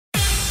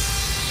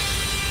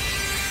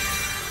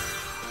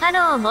ハロ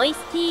ーモイ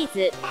スティー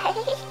ズ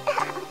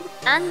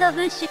アンド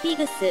ブッシュピ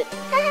グス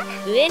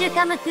ウェル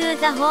カムトゥー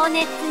ザホー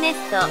ネッツネ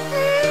スト。面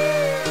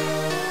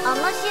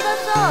白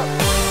そう。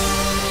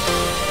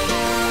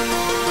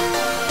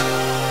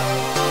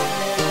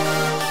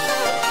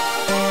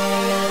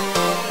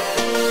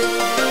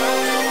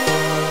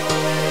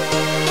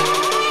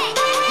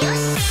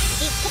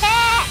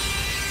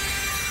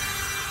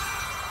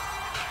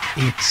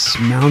It's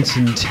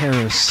Mountain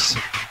Terrace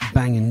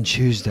Bangin'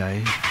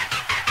 Tuesday.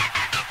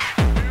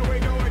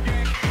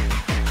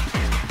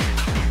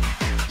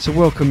 So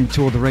welcome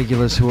to all the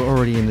regulars who are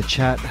already in the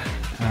chat.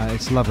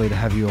 It's lovely to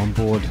have you on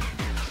board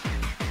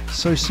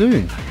so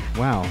soon.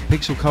 Wow.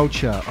 Pixel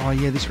Culture. Oh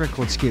yeah, this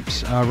record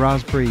skips.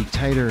 Raspberry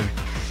Tater.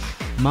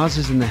 Muzz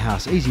is in the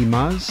house. Easy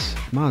Muzz.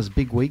 Muzz,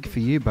 big week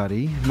for you,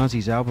 buddy.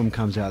 Muzzy's album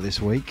comes out this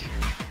week.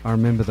 I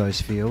remember those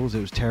feels.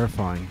 It was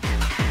terrifying.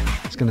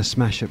 It's going to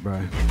smash it,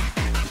 bro.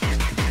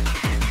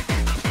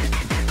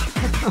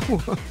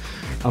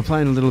 I'm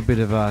playing a little bit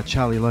of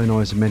Charlie Low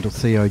Noise and Mental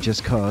Theo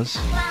just cause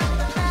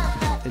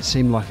it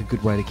seemed like a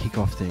good way to kick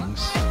off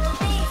things.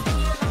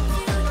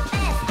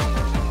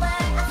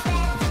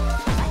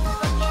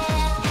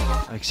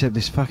 Except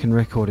this fucking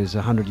record is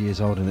 100 years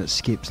old and it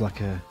skips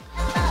like a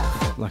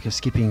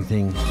skipping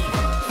thing.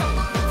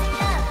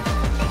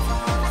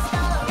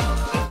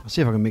 I'll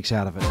see if I can mix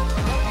out of it.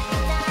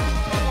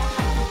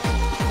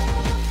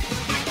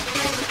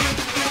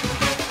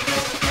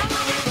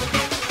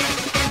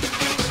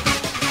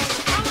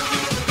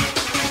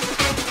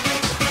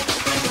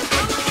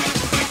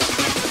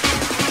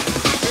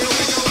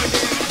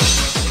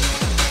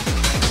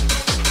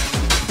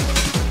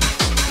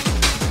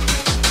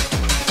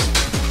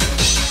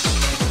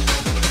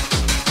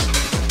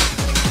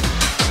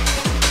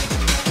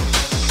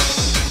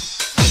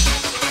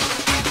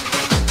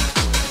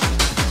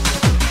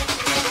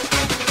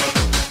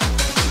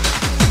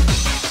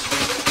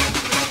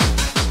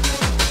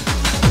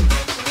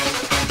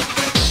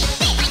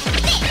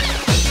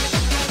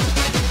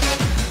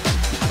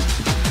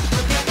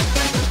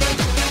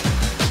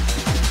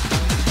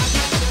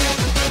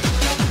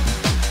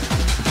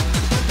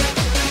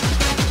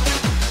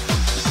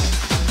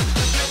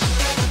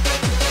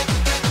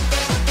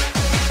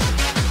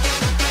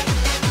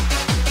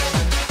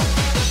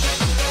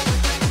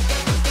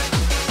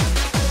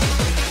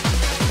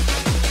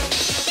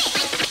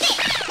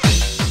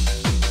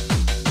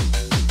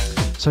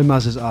 So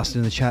Muzz has asked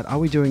in the chat, are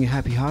we doing a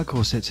happy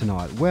hardcore set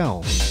tonight?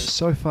 Well,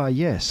 so far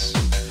yes.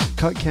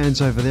 Coke can's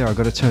over there, I've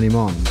got to turn him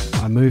on.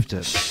 I moved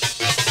it.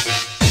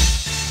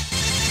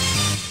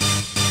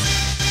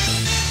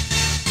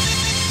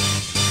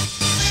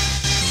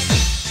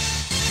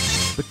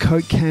 The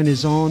Coke can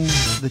is on,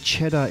 the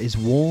cheddar is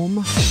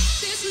warm.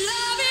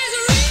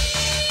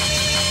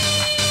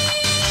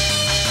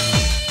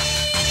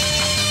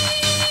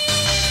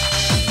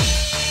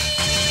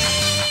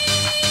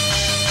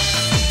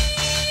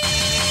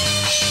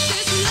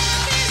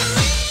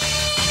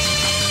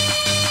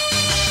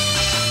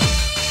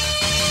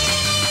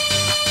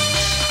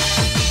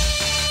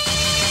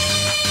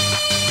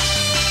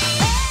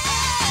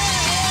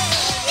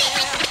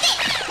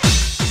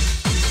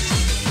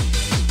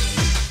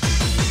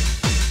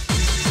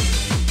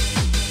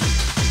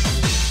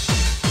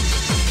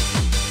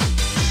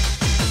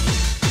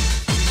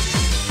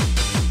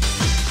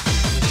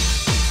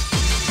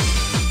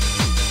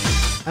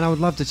 And I would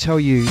love to tell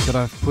you that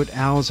I've put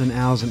hours and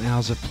hours and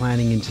hours of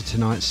planning into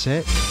tonight's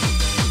set,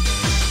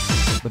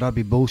 but I'd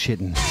be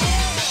bullshitting.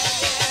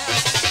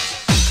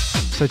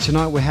 So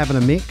tonight we're having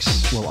a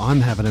mix, well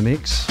I'm having a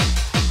mix,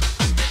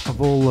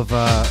 of all of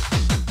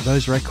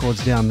those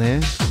records down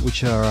there,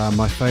 which are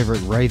my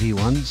favourite ravey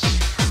ones.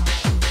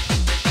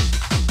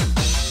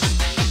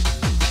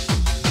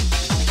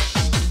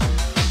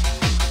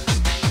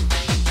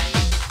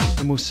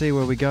 And we'll see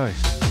where we go.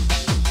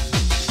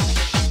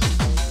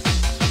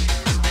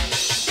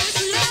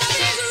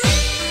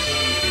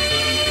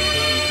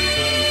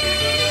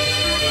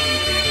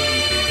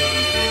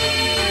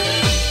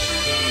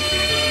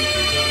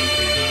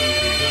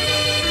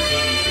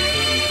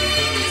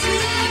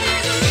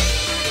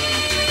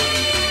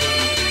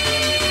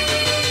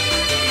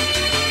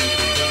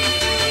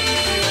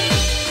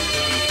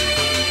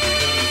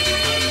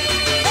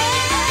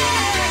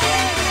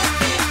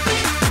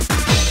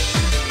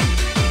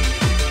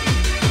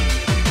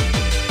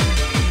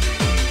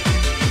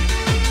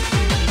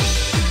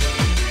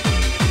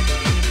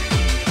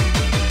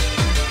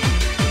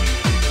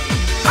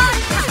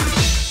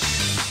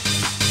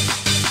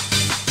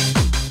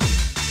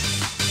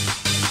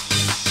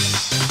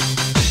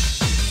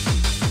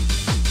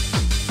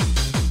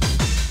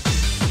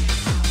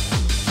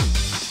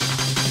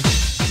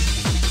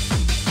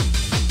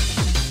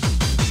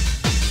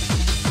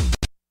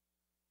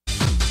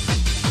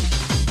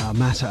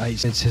 Matter 8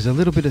 says a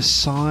little bit of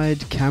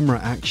side camera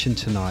action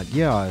tonight.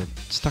 Yeah, I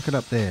stuck it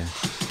up there.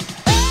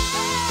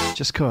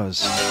 Just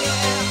cause.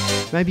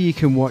 Maybe you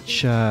can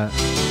watch a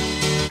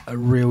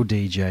real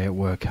DJ at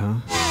work, huh?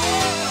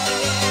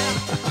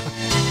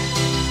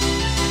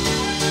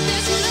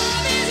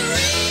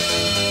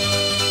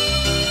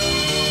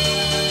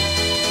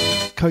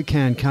 Coke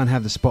Can can't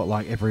have the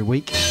spotlight every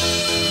week.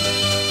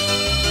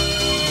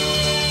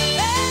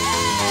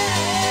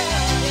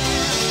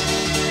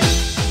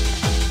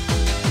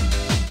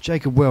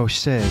 Jacob Welsh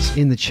says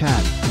in the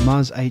chat,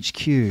 Muzz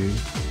HQ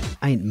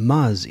ain't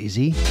Muzz, is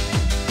he?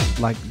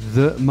 Like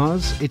the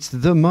Muzz? It's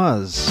the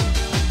Muzz.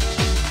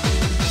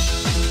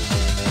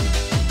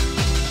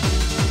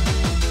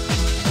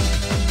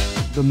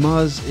 The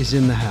Muzz is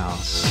in the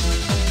house.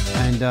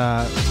 And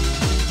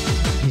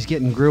he's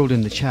getting grilled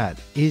in the chat.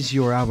 Is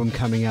your album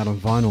coming out on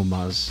vinyl,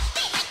 Muzz?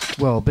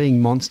 Well,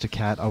 being Monster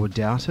Cat, I would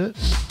doubt it.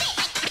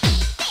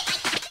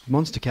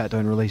 Monster Cat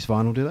don't release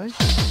vinyl, do they?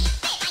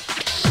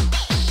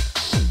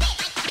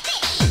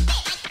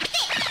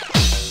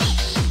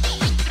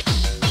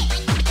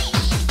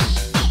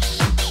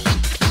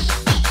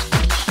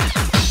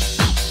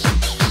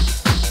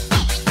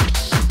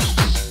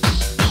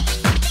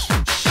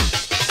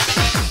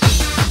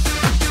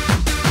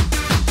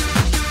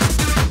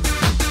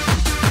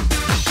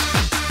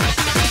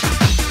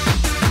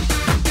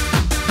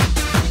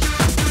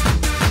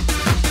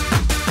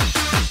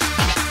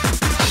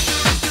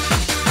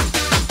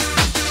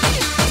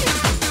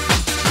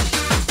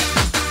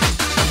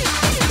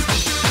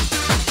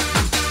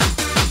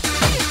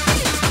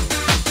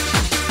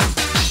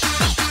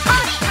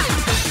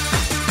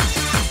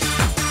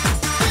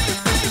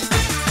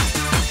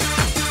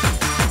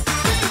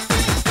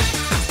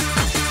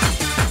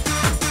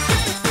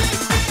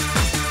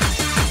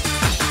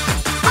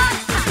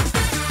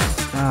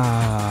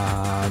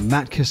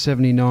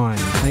 Matka79,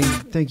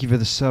 thank you for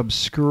the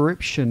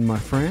subscription, my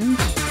friend.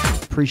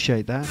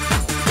 Appreciate that.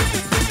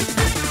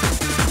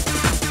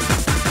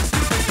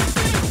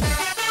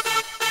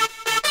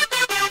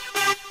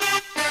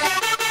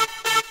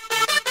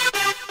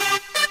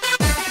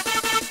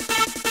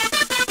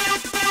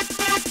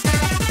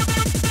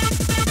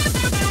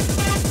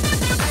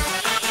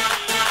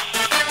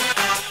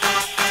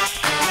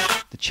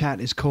 The chat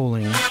is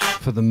calling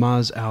for the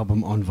Muzz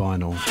album on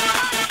vinyl.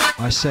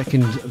 I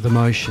second the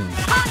motion.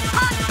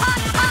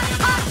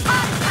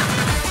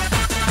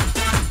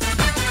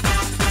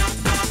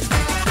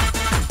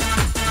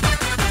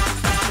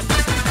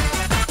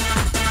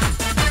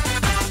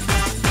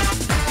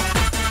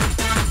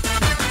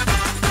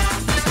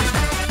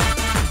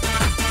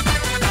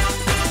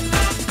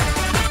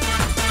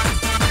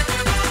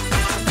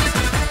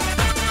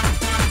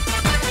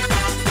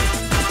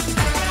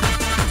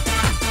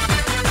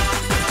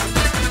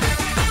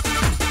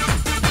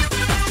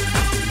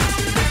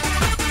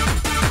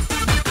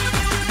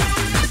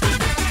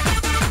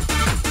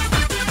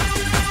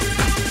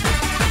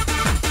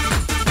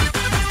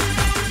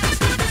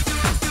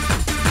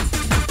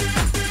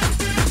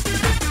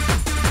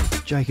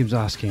 Jacob's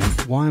asking,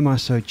 why am I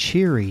so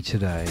cheery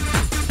today?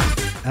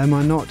 Am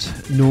I not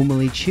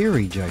normally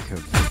cheery,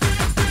 Jacob?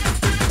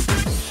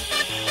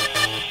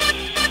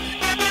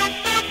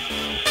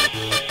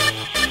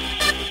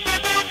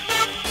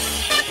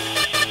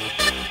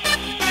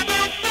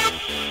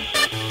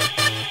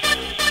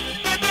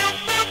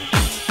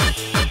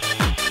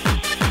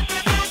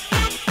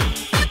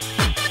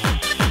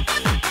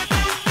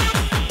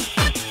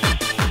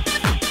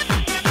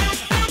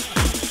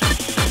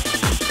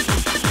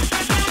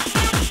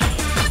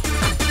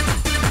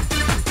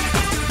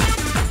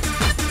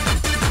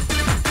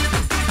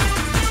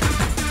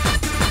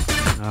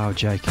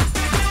 Jacob,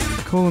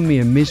 calling me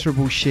a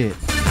miserable shit.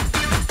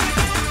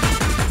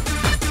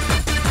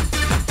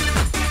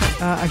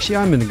 Actually,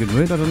 I'm in a good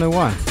mood. I don't know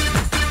why.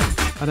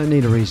 I don't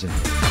need a reason.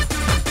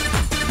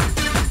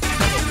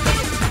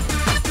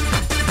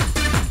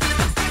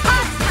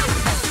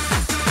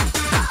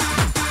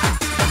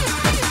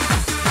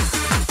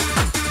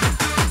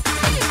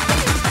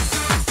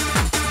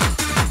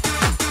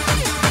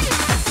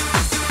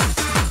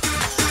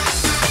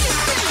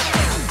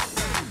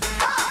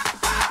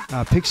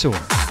 Pixel,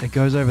 it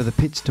goes over the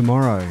pits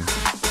tomorrow.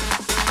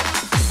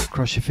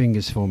 Cross your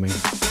fingers for me.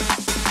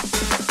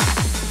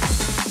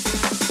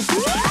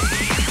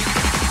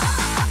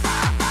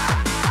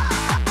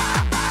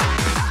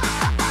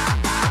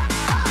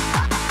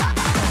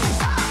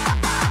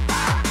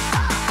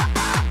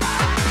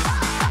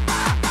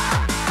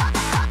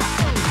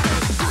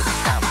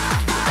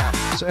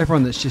 So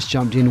everyone that's just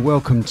jumped in,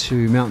 welcome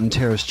to Mountain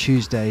Terrace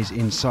Tuesdays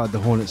inside the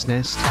Hornets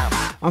Nest.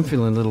 I'm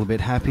feeling a little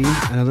bit happy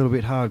and a little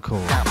bit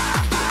hardcore.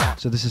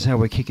 So this is how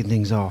we're kicking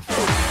things off.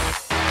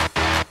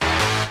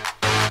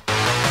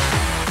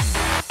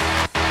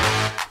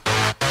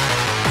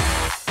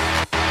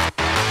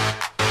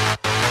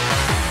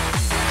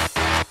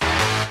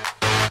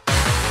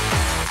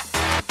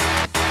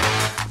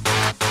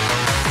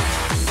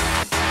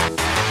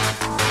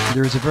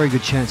 There is a very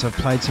good chance I've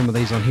played some of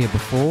these on here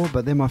before,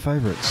 but they're my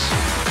favourites.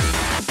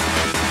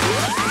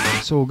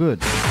 It's all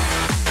good.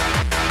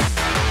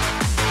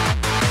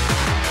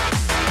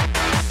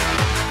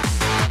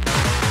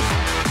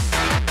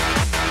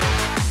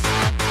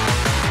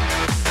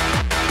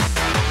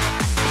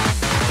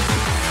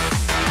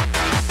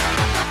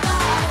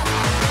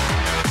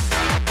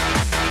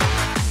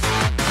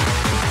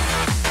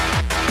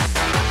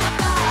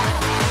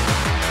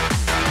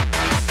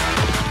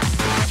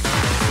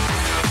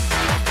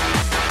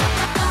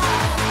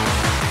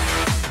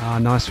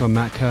 Nice one,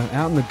 Matka.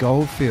 Out in the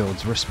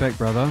goldfields. Respect,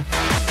 brother.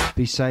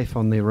 Be safe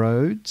on the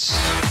roads.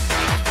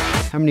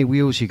 How many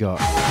wheels you got?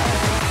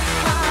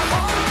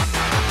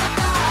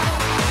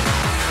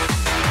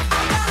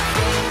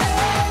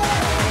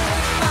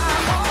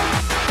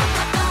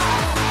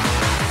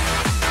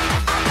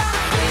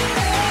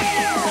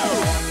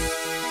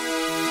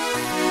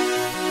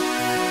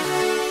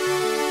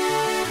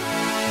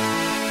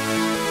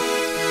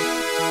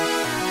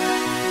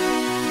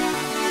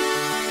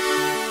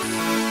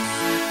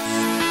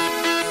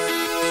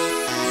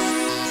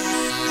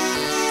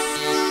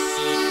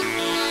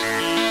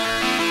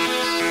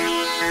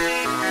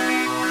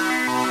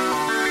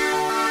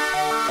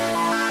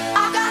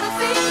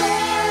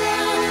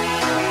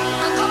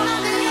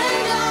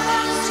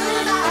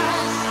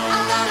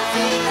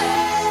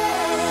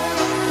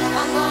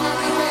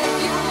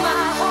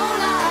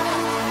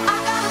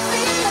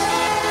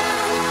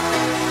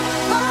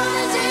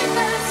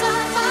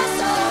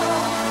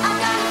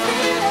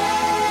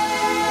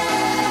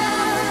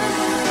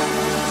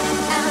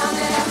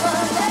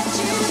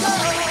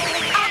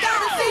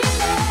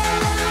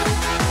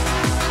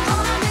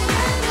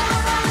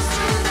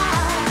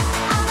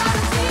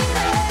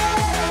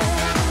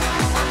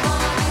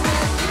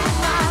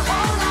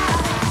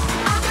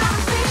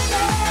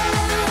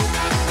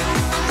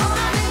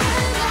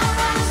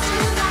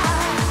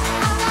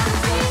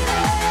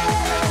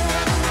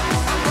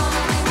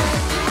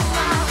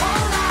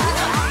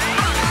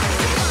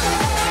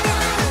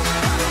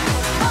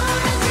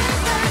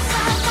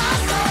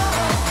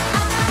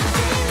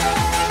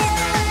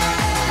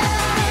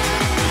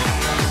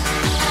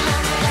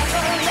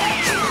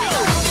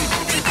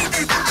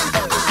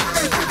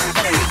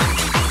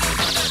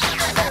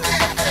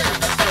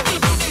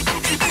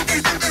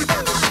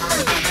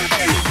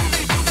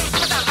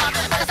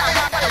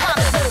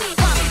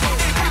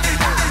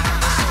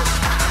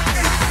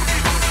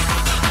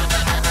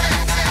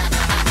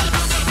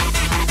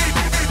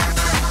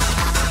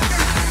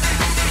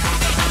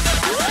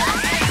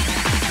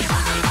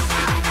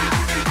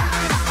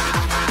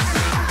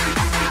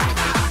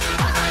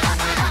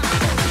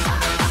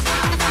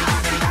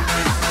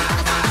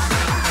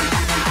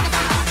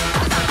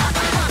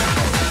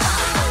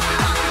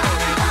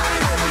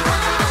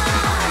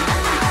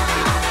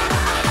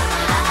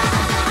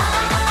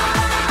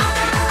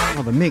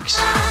 Mix.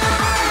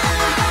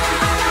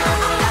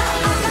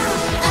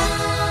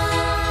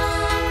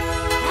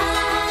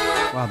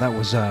 Wow, that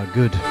was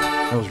good.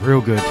 That was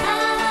real good.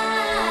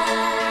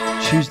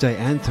 Tuesday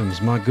anthems,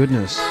 my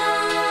goodness.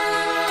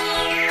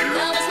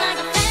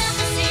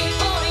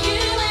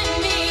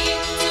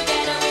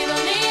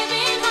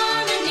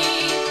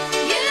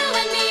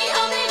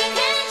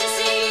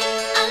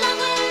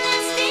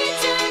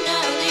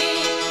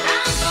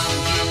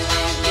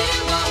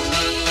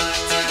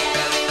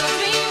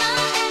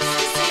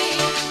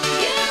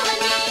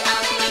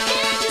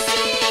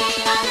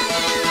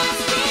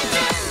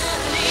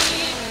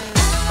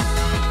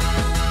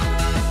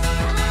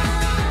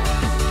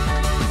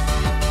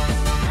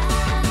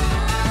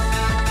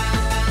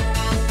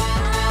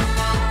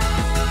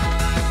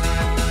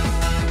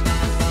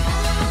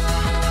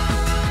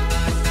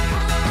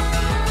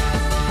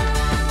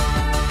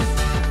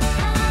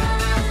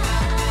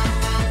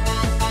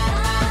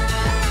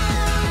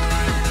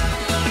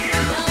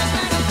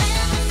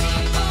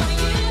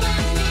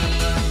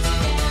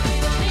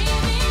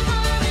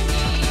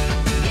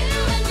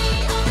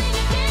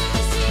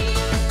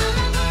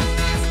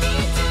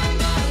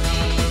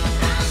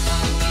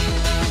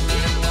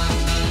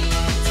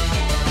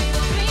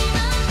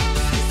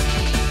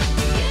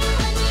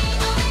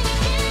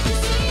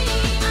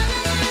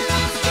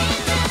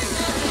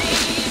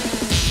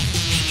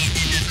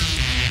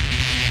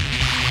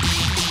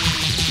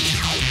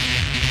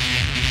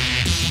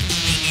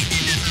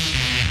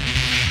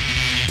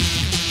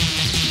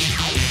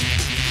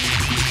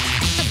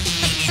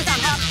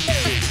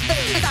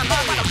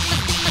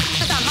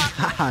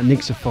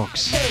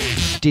 Kniteforce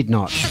did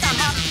not.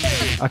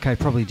 Okay,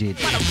 probably did.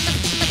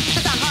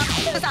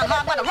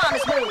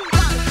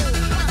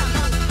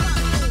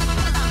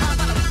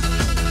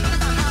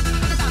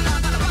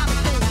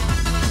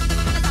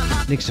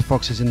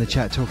 Kniteforce is in the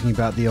chat talking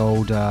about the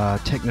old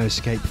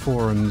Technoscape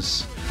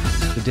forums,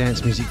 the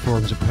dance music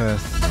forums of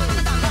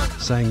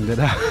Perth, saying that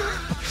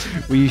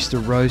we used to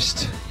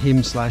roast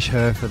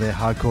him/her for their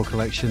hardcore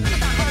collection.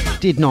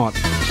 Did not.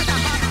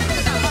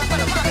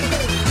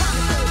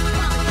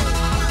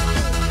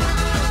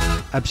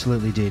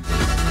 Absolutely did.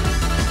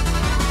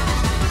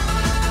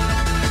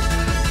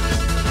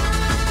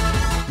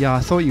 Yeah,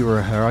 I thought you were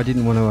a her. I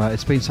didn't want to.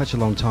 It's been such a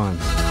long time.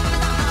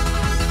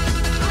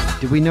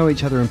 Did we know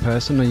each other in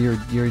person? No, your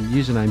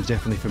username's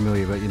definitely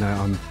familiar, but you know,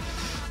 I'm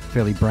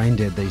fairly brain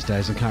dead these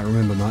days and can't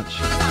remember much.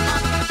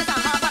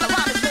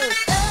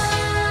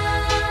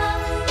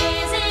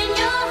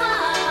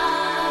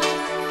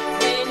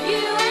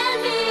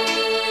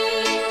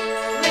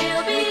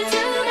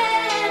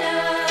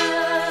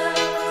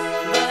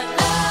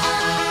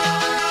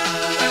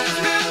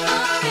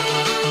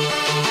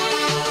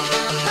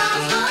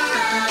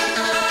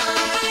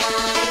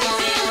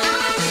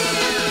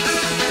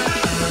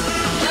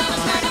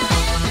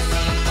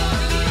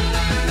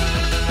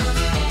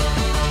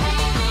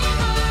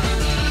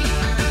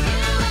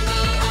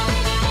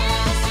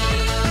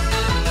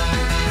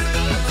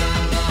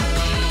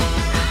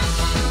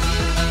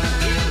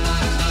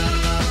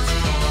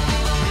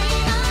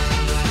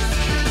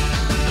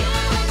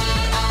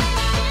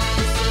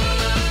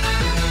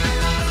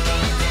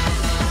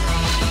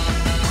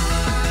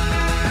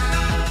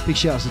 Big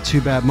shouts to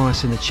Two Bad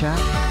Mice in the chat.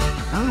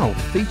 Oh,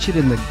 featured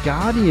in The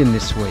Guardian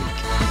this week.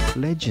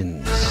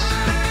 Legends.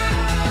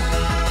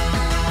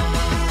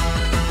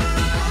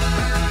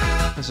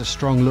 That's a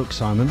strong look,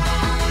 Simon.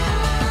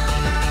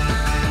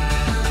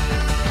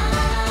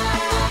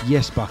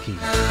 Yes, Bucky.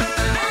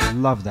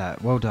 Love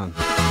that. Well done.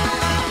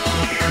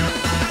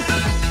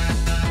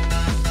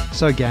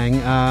 So, gang,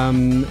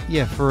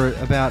 yeah, for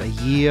about a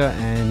year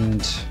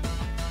and...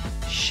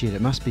 shit,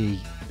 it must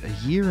be a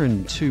year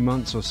and 2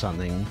 months or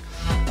something,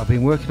 I've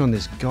been working on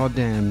this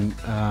goddamn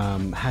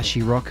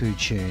Hachi Roku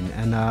tune,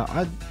 and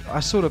I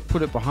sort of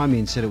put it behind me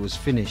and said it was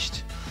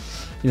finished.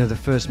 You know, the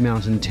first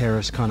Mountain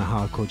Terrace kind of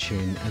hardcore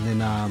tune, and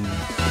then I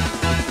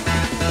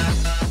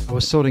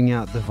was sorting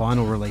out the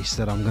vinyl release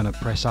that I'm going to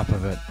press up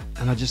of it,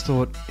 and I just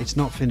thought, it's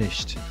not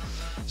finished.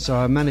 So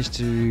I managed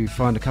to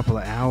find a couple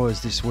of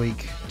hours this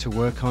week to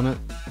work on it,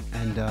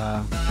 and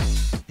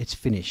it's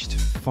finished,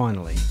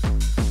 finally.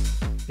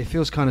 It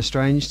feels kind of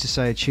strange to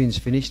say a tune's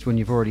finished when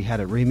you've already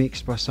had it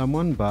remixed by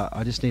someone, but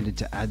I just needed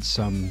to add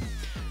some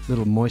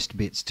little moist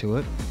bits to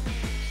it.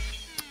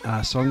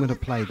 So I'm going to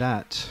play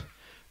that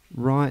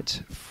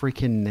right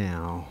freaking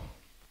now.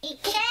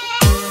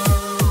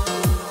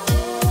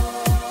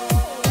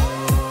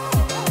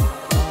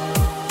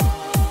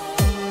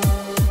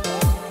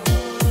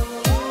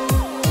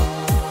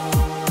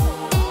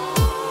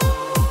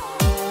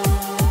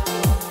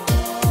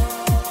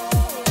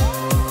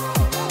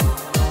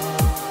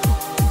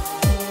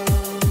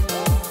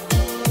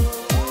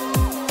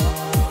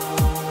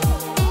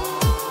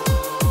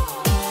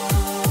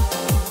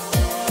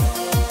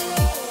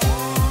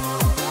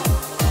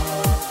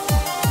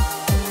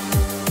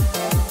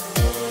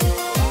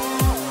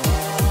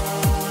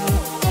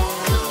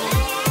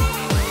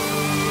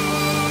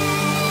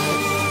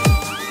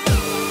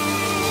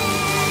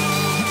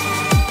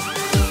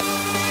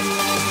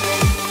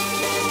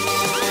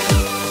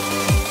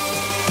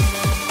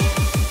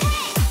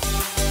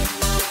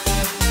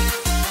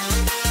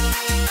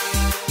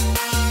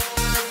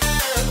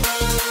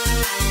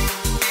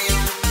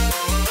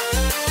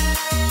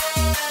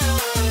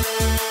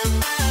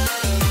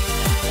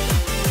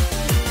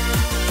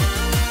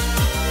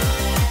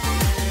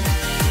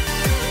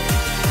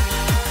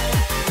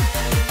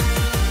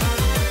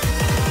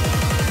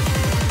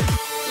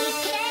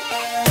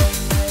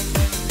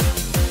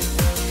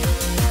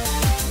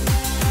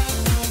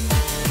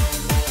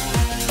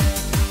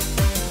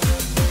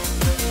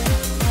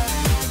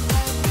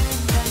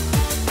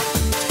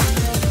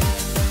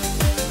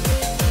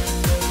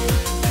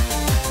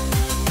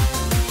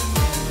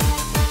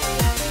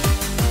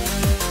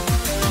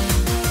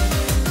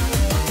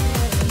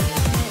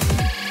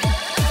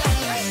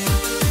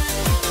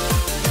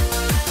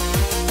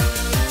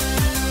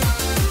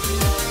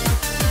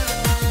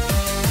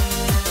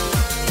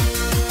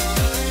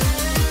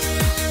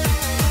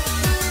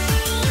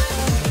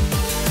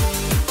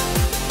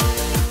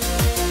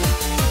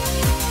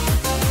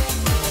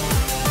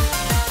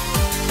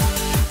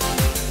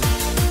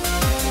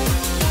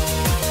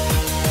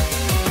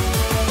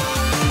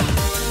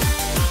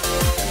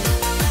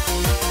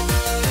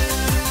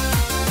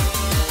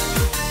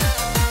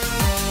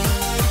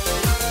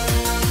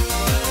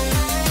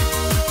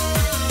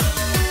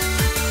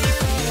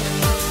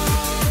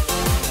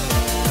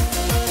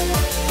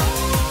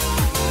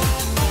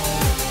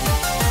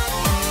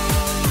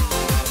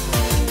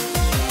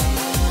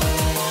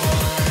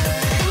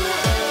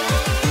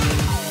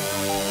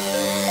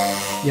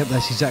 Yep,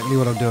 that's exactly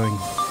what I'm doing.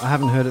 I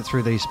haven't heard it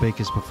through these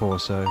speakers before,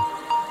 so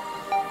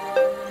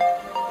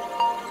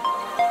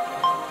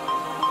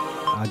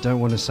I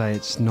don't want to say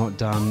it's not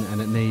done and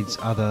it needs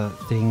other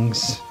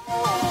things.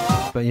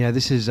 But yeah,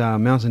 this is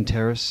Mountain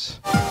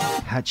Terrace,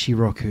 Hachi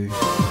Roku.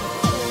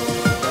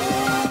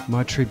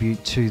 My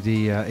tribute to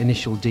the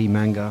initial D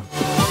manga.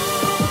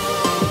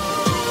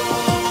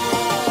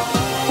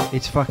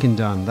 It's fucking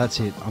done. That's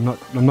it. I'm not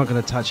going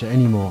to touch it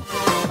anymore.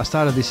 I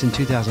started this in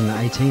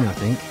 2018, I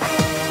think.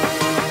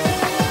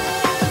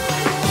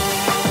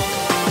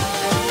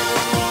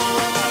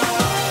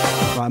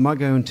 I might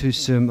go into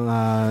some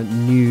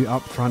new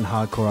upfront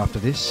hardcore after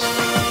this.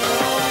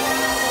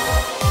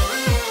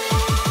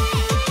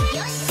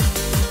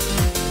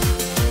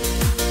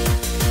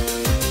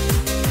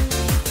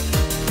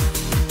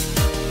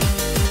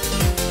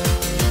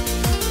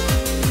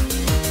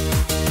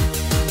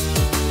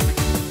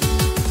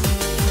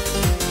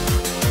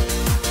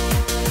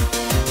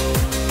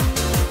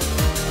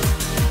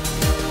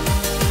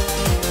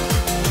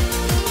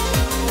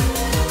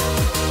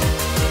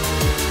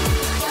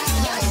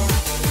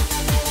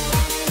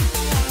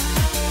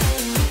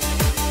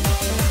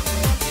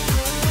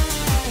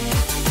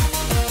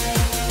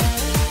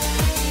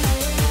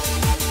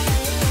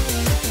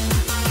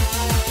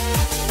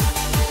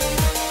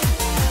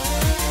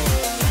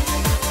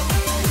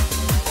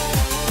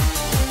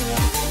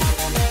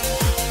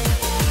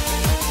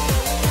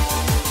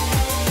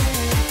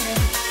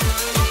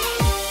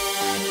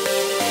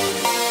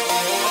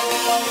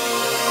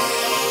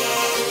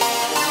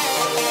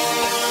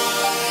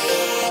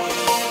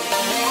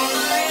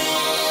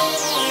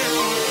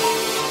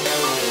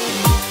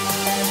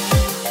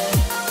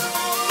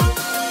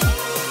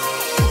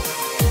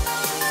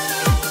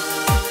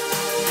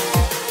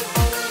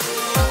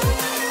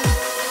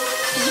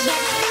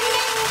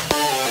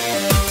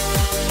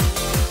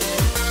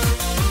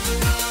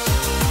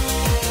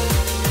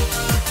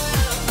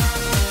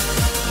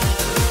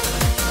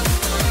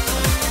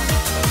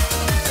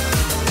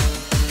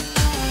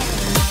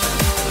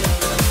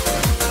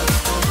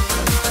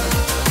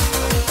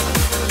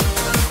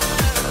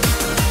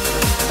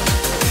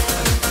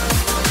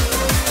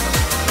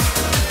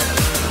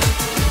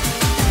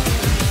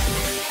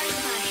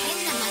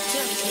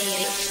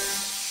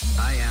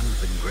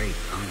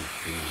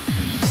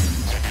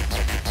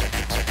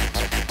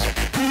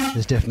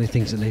 definitely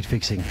things that need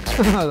fixing.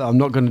 I'm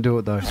not going to do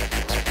it though.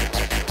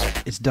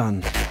 It's done.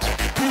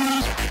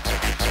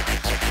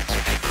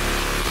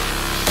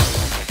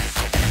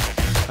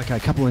 Okay, a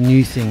couple of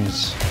new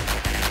things.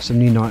 Some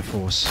new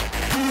Kniteforce.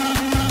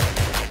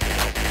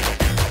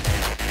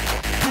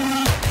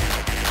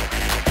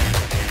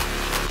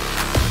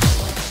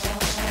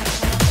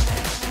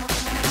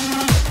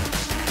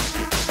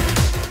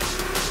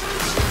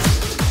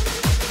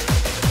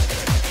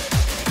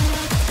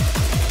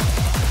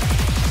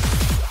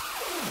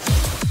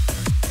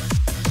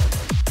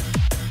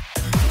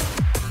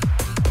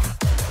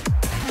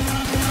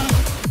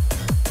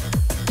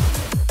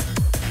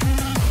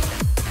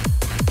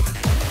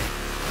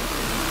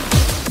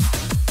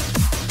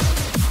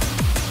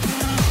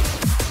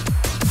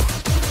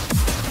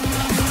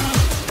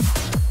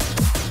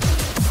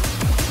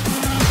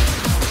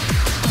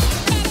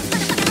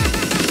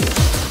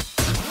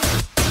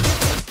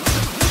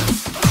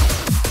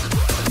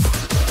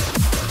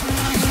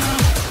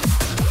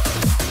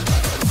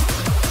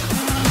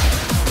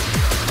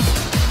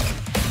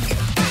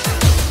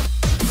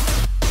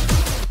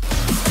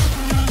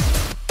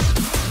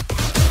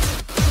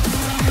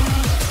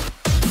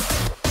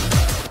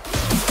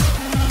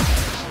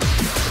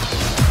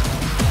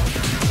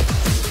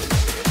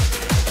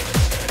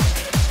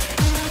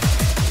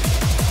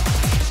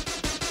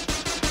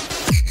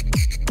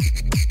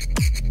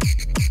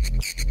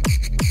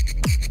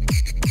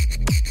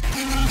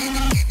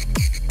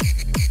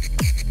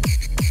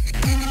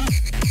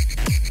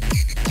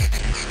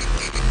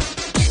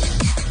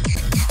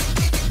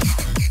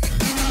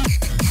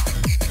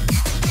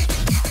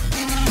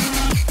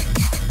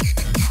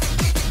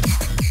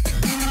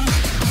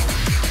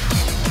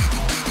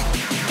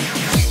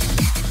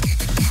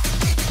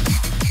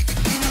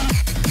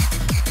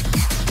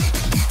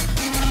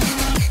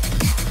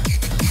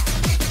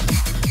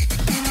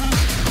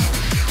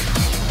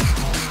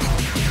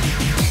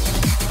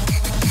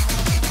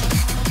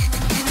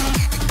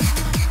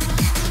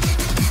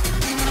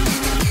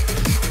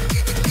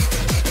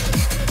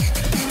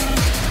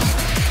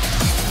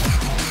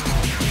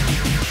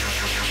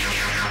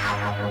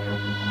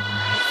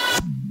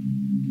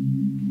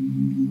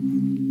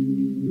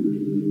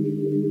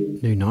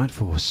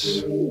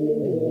 Kniteforce.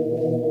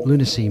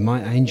 Lunacy,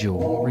 My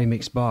Angel,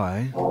 remixed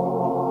by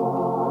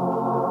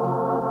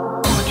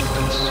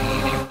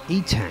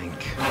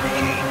E-Tank.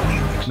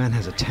 Man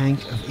has a tank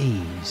of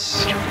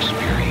ease.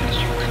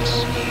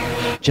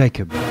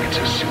 Jacob.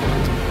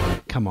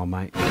 Come on,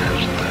 mate.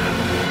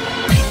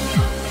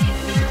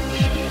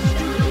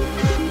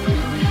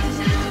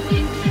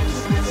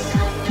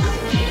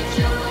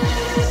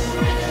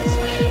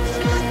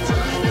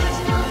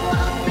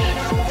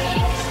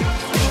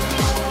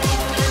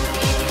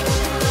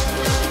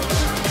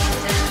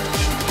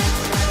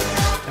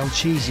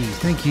 Cheesy,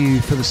 thank you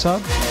for the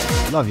sub.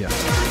 Love you.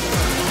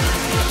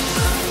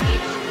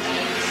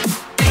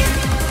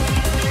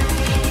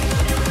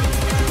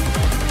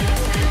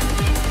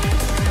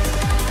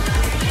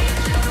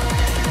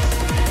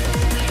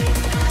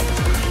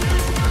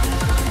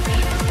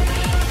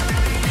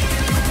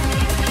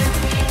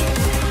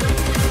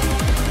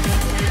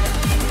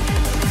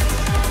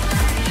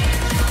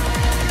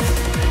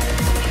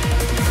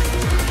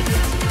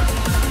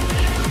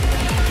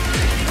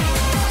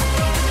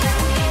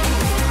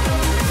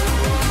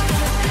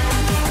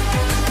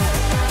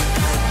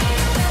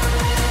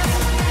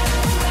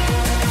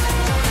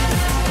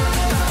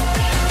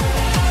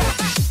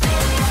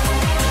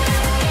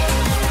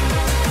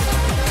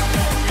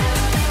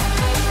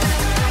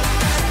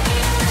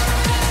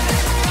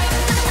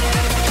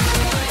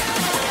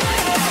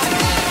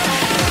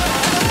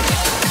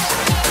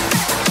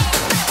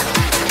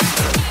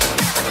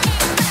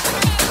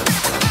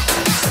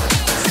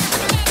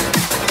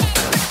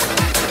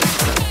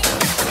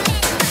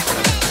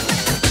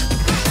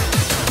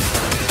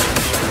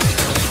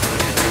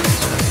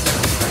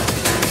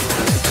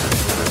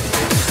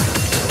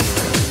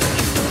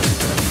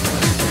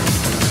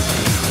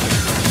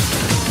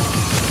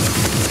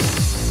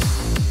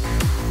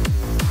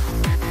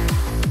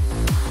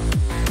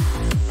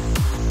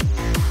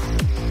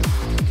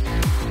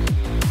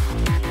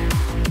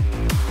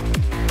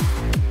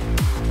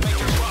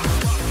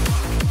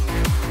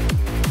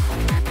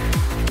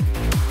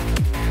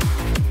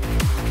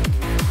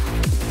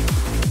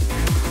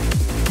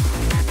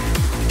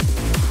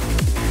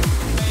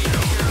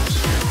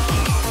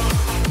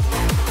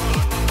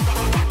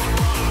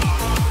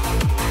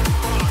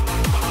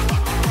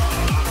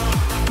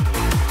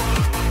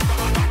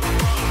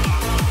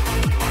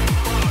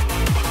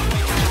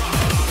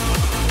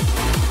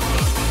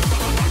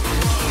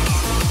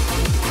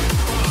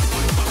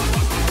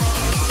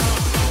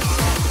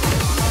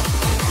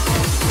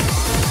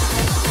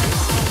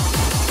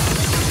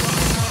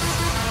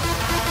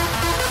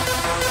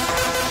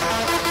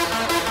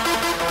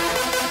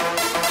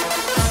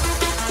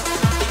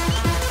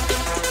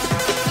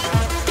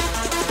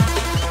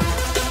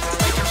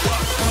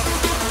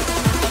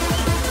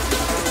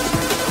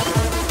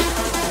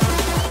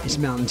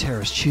 Mountain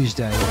Terrace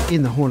Tuesday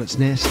in the Hornets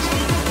Nest.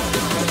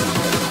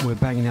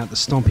 banging out the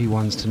stompy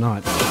ones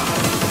tonight.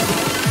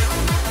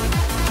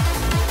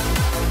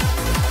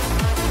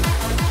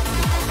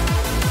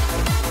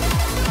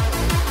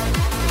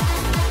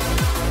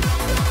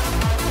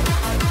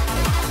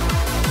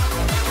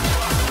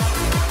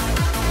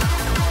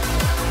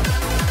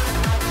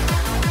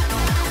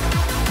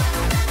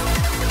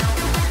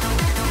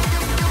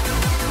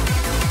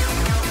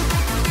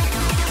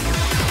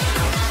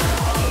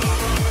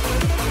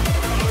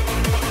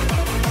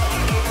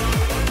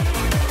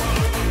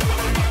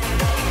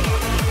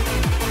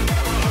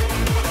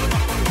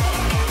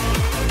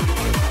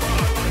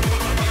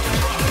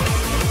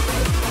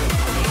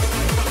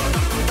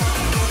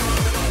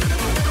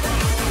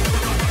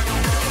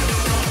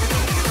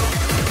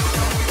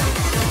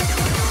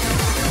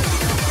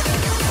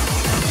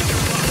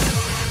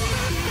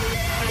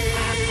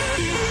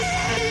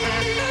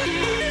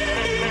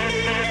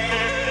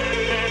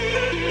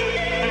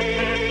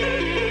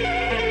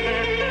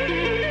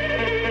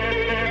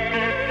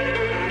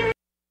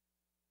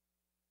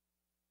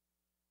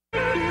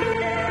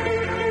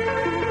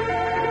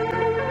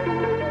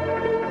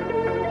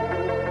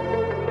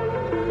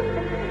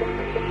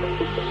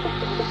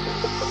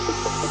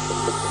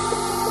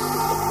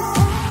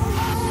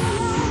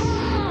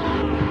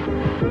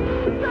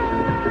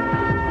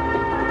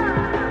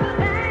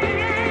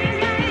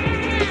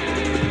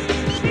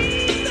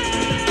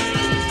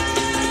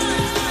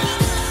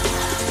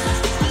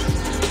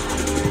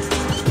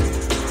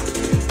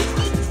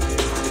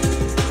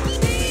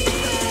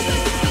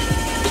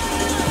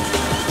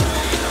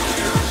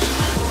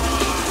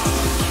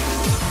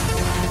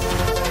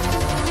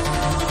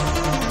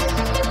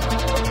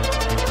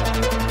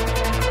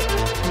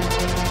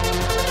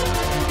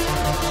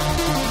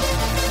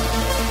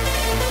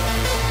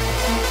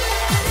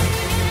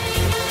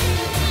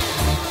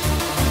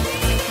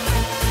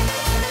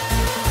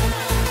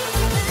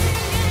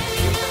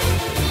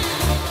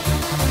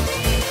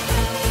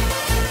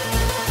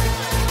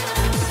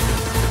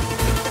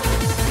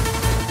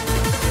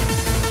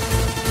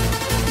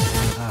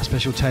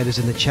 Special Taters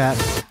in the chat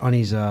on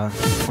his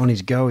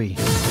goey.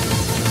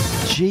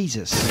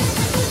 Jesus.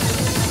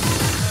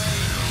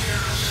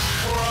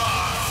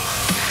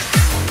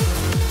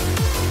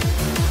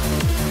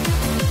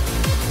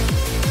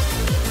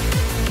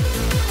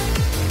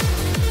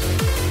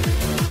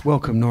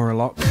 Welcome Nora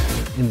Locke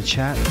in the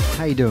chat.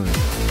 How you doing?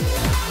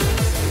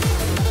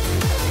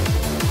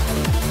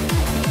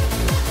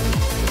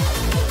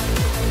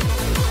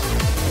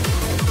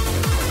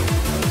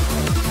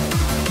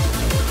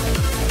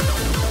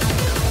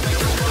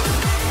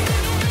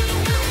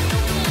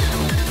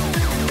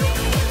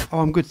 Oh,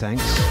 I'm good,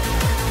 thanks.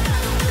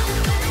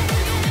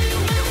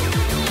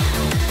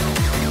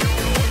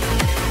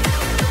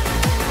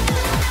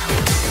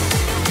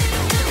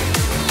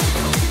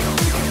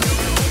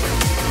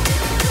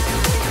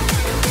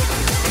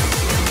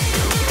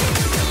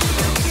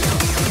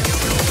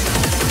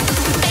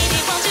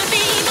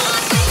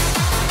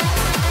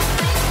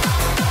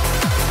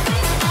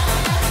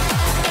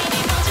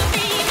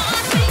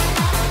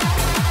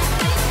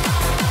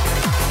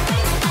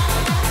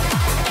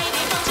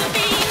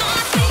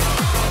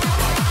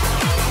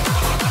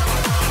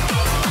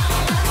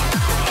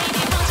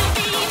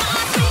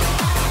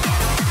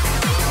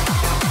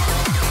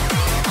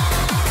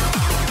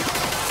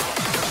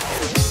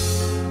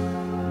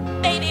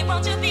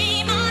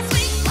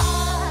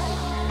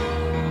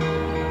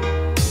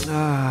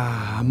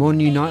 More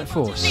new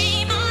Kniteforce,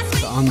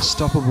 the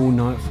unstoppable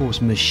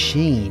Kniteforce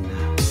machine.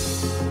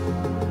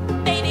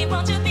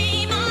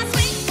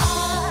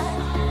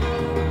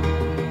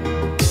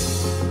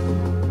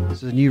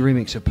 This is a new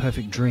remix of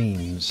Perfect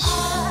Dreams.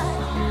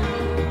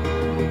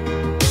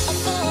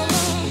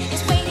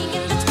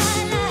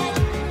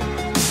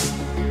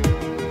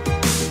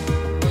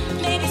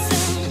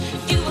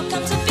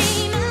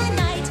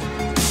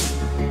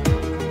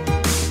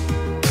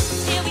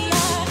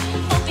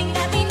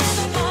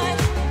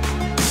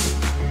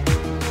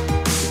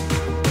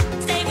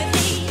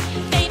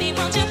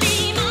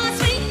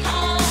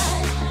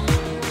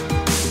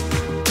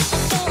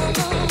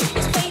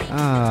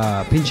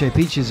 Pinche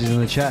Peaches is in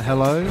the chat,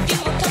 hello.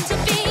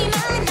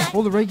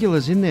 All the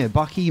regulars in there,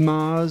 Bucky,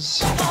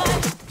 Muzz,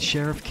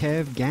 Sheriff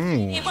Kev,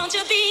 gang.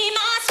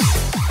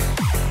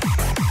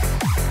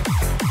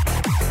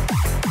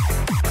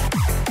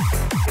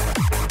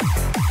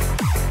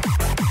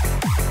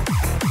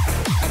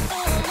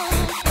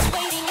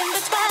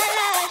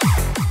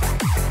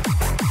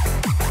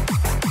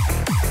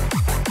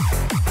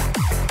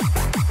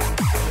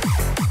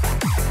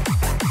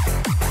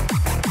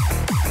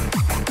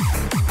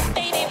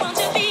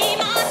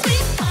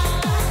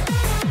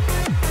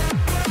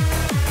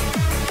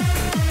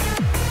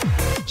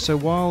 So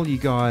while you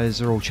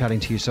guys are all chatting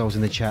to yourselves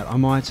in the chat, I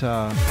might,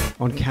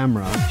 on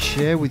camera,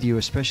 share with you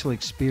a special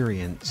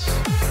experience.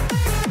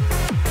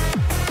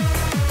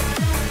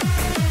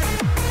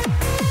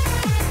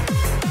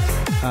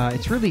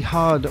 It's really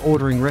hard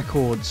ordering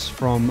records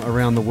from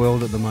around the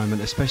world at the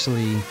moment,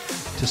 especially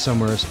to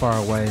somewhere as far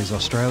away as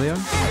Australia.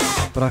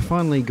 But I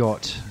finally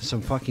got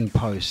some fucking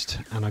post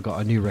and I got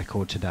a new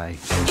record today.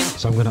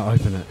 So I'm going to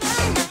open it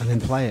and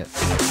then play it.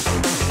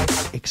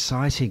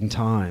 Exciting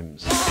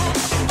times.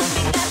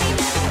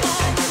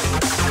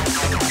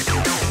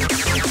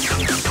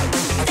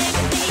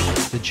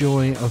 The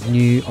joy of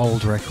new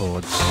old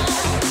records.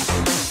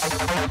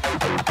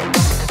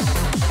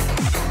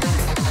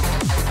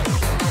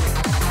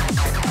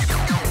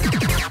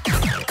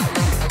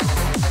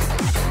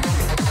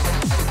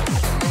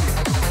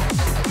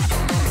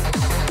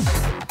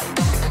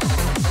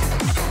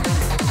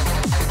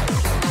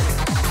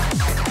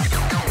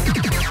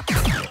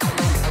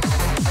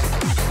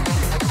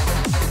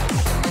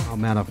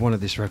 Man, I've wanted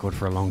this record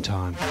for a long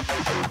time.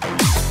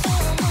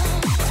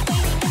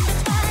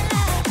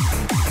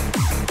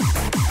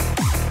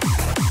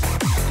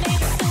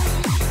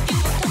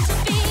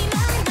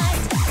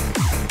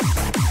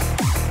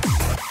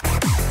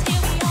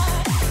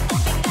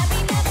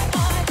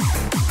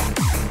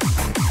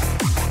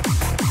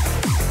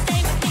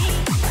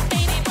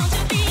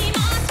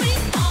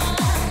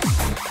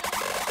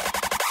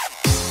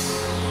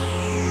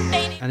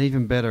 And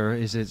even better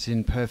is it's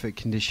in perfect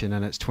condition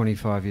and it's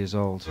 25 years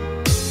old.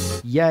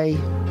 Yay!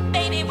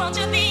 Baby, won't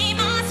you be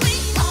my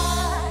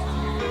sweetheart?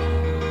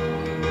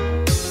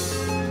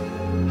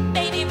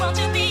 Baby, won't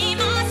you be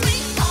my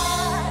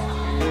sweetheart?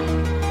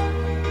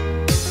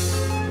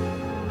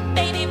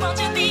 Baby, won't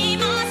you be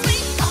my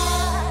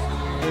sweetheart?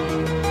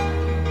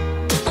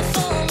 A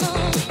full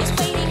moon is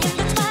waiting in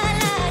the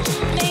twilight.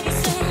 Maybe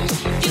soon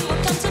you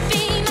will come to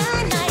be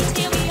my night.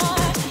 Here we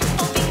are,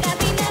 hoping that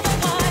we never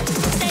part.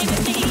 Stay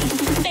with me,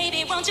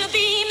 baby, won't you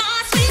be my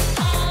sweetheart?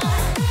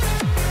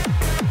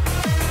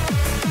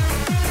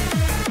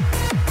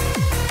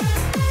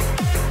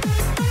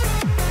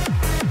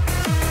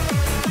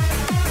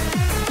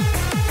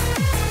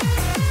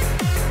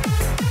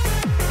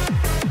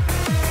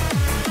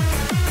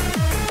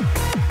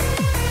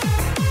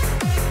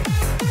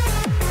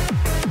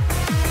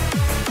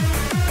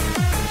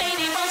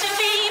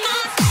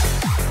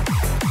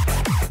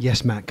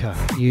 Yes, Matka,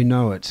 you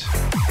know it.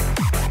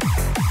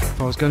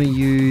 If I was going to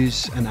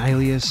use an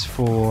alias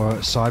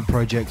for side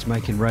projects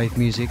making rave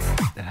music,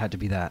 it had to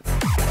be that.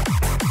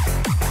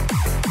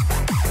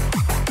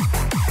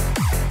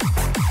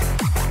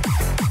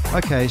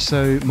 Okay,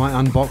 so my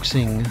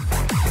unboxing,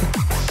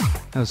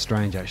 that was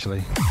strange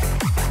actually.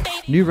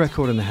 New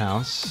record in the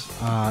house.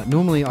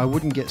 Normally I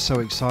wouldn't get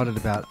so excited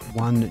about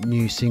one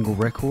new single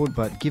record,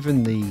 but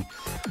given the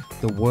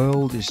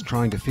world is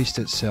trying to fist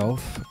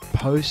itself,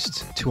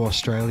 post to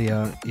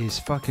Australia is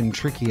fucking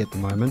tricky at the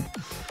moment.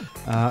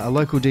 A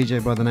local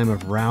DJ by the name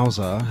of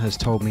Rouser has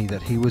told me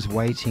that he was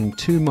waiting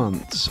 2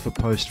 months for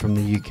post from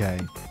the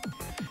UK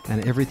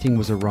and everything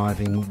was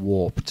arriving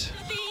warped,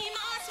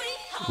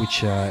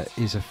 which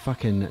is a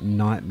fucking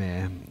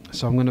nightmare.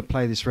 So I'm going to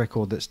play this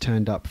record that's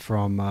turned up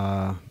from,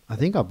 I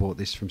think I bought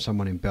this from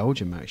someone in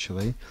Belgium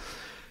actually,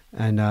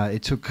 and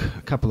it took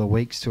a couple of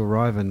weeks to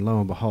arrive, and lo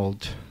and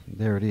behold,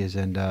 there it is.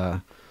 And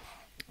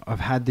I've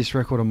had this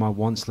record on my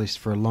wants list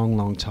for a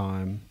long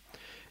time.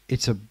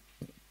 It's a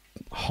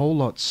whole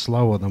lot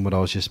slower than what I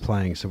was just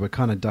playing, so we're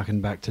kind of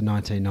ducking back to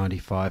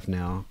 1995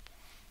 now.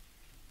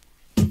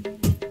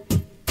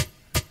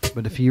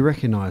 But if you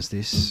recognise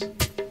this,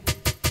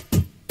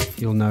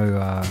 you'll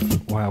know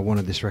why I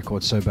wanted this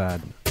record so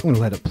bad. I'm going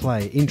to let it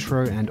play,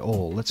 intro and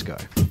all. Let's go.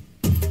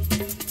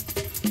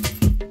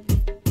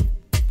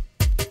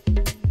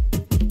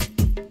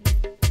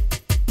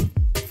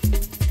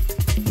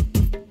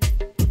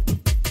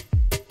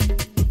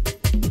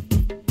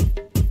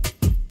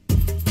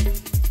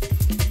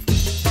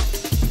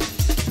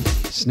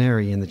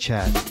 Snary in the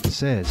chat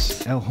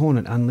says, El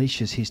Hornet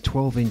unleashes his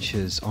 12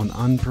 inches on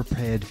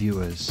unprepared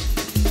viewers.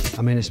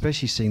 I mean,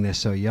 especially seeing they're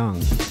so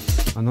young.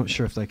 I'm not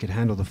sure if they could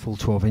handle the full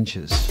 12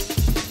 inches.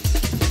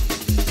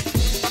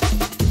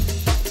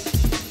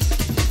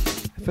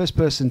 First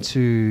person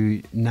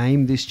to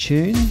name this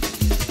tune,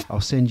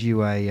 I'll send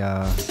you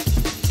a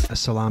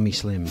salami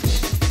slim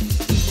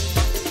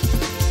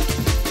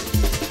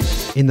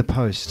in the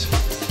post.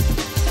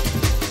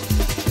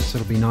 So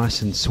it'll be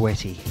nice and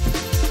sweaty.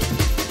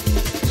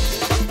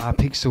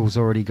 Pixel's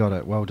already got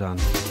it. Well done.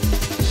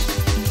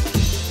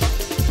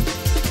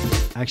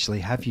 Actually,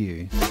 have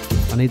you?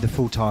 I need the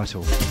full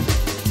title.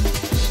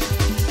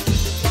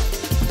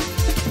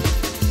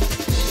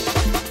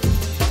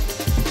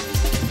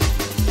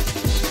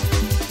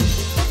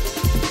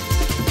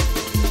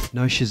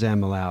 No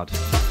Shazam allowed.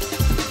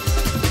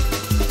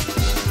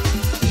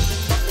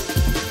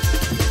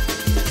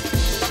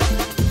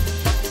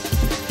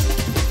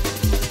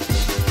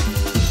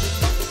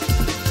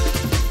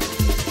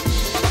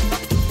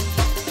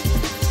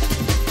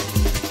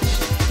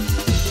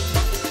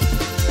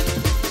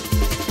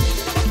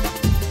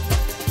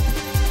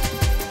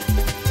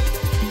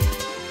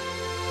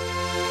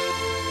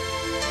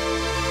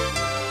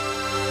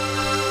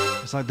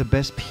 It's like the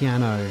best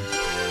piano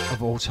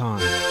of all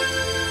time.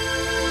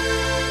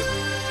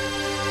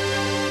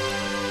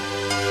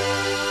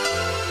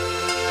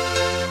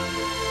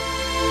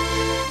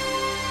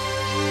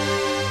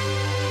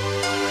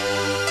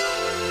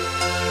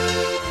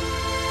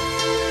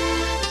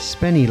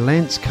 Spenny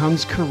Lentz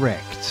comes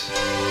correct.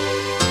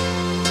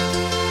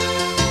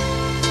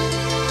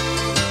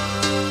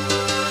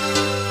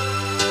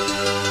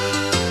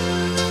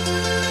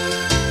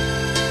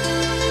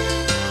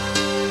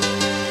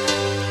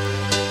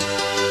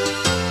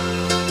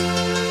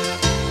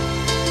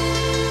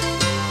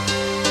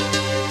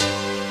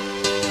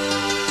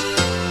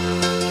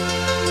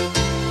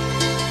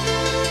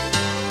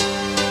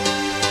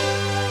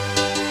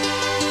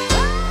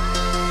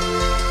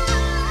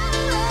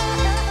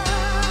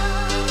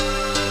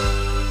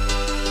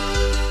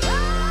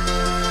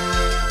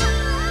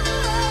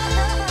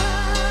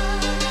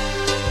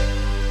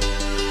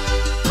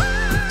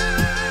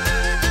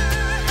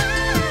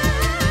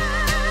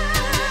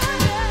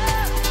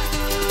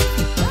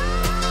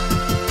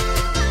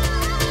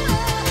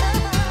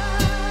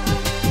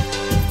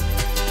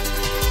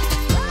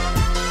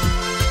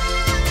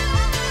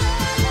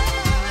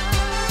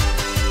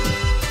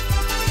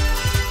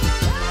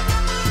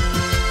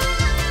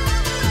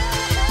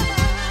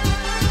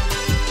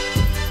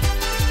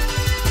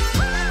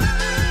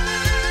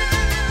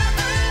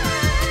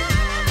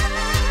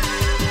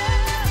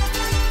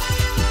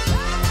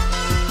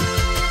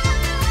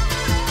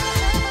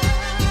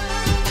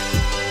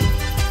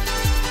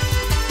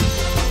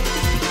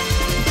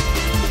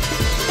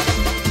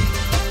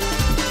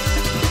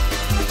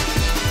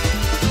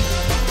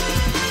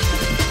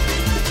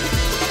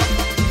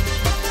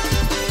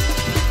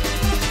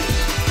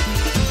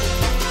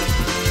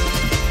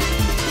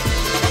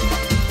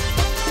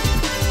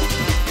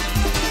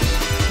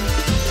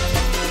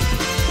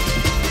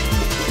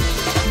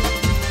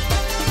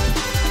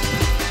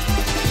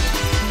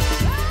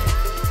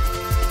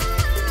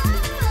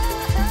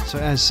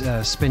 As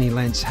Spenny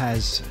Lentz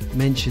has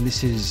mentioned,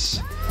 this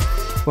is,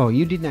 well,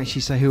 you didn't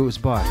actually say who it was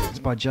by. It's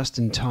by Just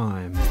in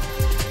Time.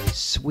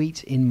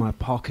 Sweet in My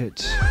Pocket,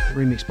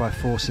 remixed by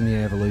Force in the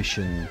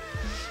Evolution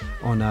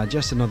on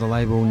Just Another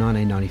Label,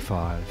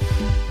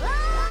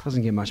 1995.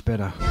 Doesn't get much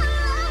better.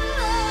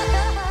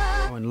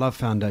 Oh, and Love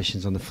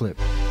Foundation's on the flip.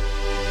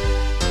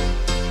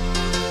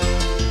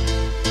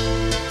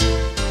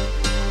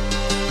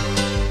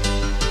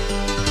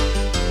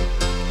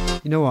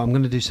 You know what, I'm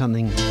going to do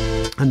something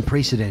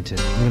unprecedented.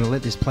 I'm going to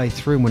let this play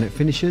through, and when it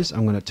finishes,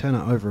 I'm going to turn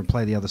it over and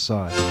play the other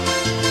side.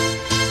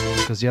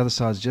 Because the other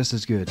side's just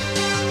as good.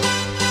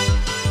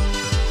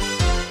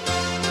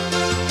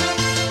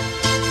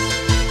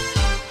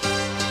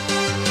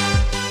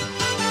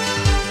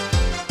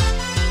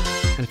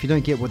 And if you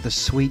don't get what the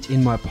sweet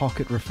in my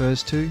pocket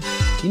refers to,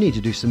 you need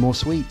to do some more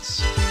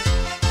sweets.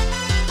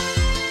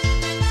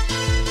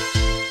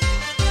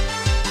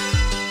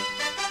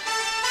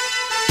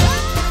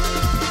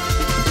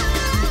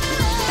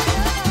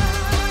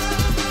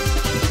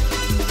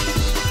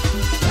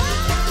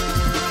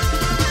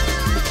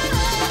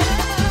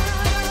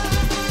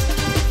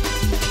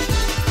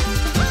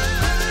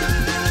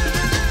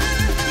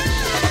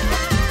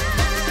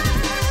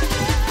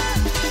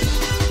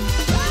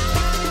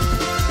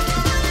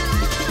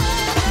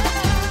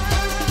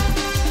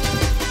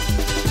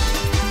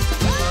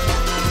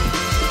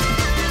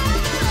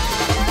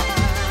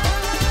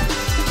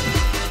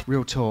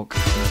 Real talk,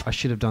 I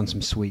should have done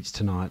some sweets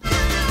tonight.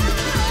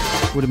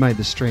 Would have made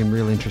the stream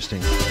real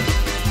interesting.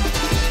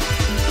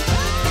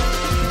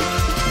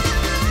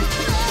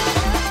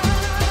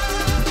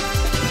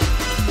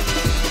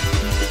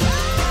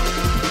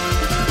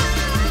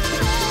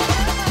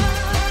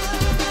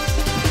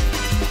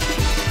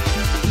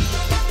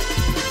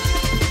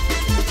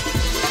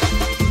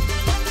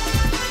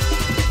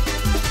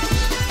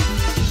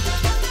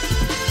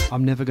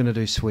 I'm never going to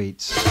do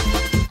sweets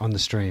on the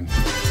stream.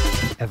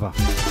 Ever.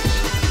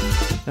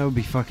 That would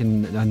be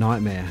fucking a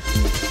nightmare.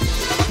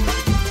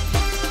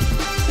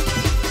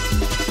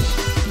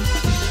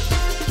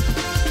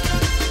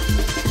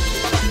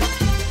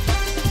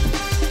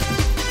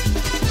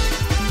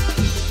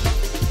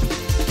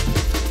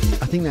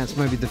 I think that's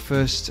maybe the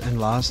first and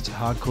last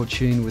hardcore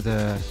tune with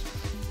a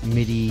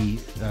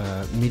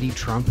MIDI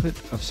trumpet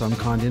of some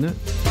kind in it.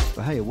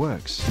 But hey, it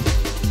works.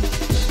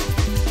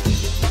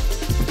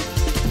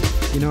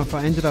 You know, if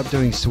I ended up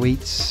doing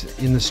sweets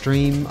in the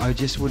stream, I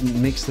just wouldn't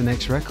mix the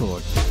next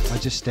record.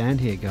 I'd just stand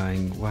here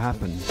going, what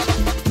happened?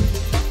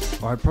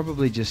 Or I'd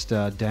probably just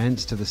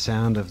dance to the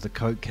sound of the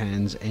Coke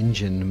can's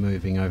engine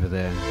moving over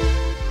there.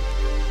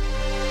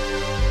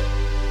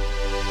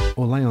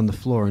 Or lay on the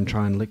floor and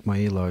try and lick my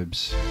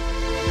earlobes.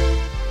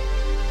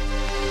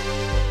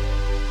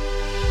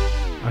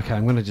 Okay,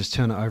 I'm going to just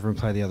turn it over and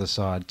play the other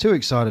side. Too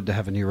excited to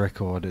have a new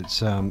record.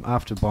 It's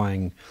after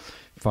buying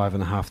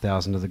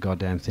 5,500 of the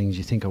goddamn things,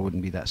 you think I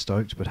wouldn't be that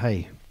stoked, but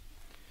hey,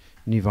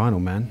 new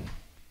vinyl, man.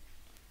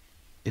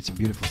 It's a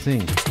beautiful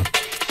thing.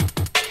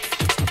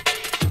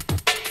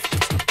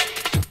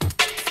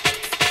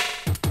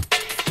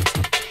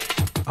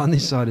 On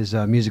this side is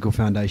a Musical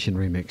Foundation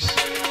remix.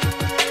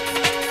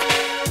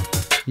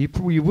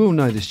 You will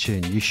know this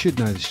tune. You should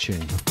know this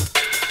tune.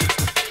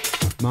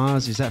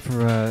 Mars, is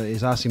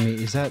asking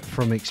me, is that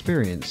from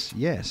experience?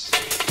 Yes.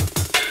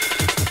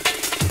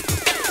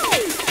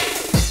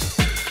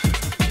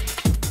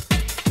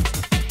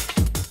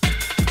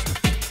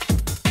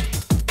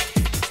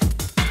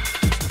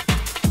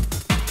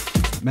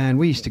 Man,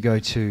 we used to go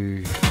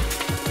to...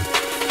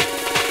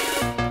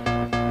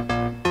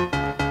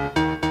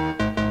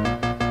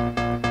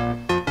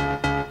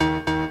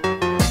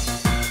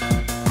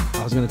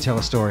 I was going to tell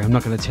a story. I'm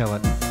not going to tell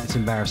it. It's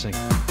embarrassing.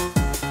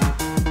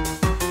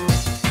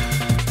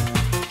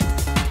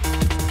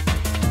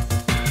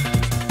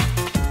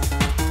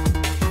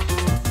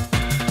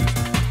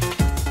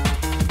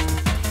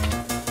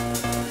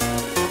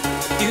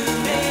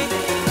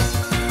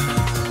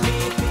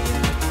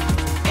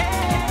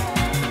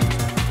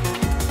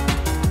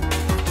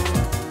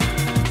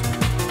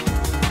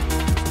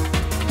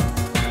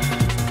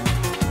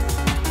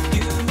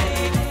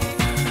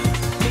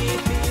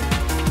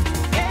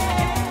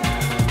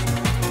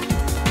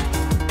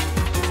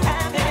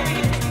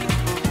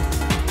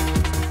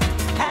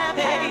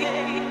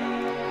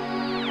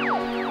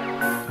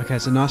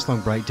 It's a nice long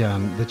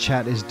breakdown. The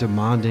chat is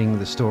demanding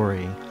the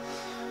story.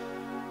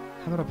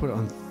 How about I put it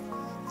on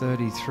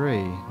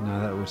 33?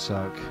 No, that would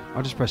suck.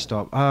 I'll just press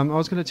stop. I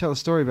was going to tell a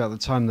story about the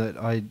time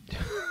that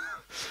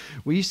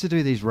we used to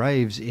do these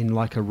raves in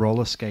like a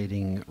roller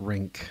skating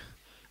rink,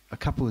 a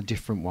couple of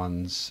different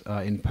ones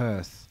in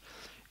Perth,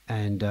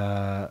 and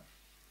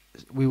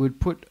we would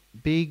put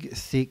big,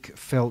 thick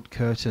felt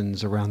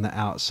curtains around the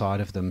outside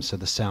of them so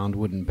the sound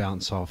wouldn't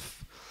bounce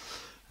off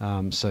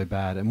so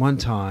bad. And one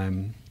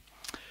time,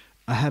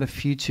 I had a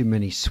few too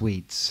many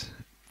sweets,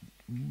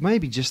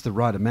 maybe just the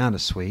right amount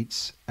of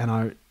sweets,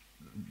 and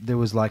there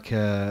was like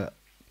the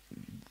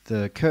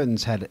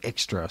curtains had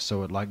extra,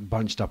 so it like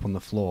bunched up on the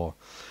floor,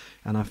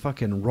 and I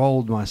fucking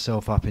rolled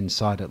myself up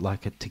inside it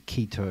like a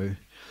taquito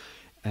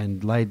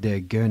and laid there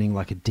gurning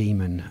like a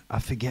demon. I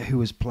forget who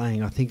was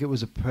playing. I think it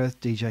was a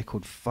Perth DJ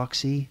called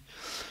Foxy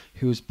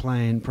who was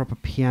playing proper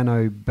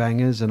piano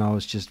bangers, and I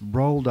was just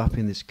rolled up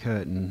in this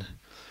curtain,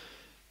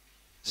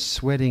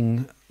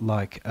 sweating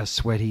like a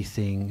sweaty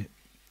thing,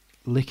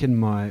 licking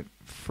my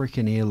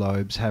freaking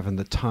earlobes, having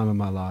the time of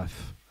my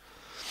life.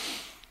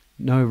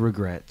 No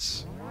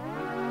regrets.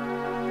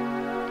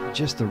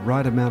 Just the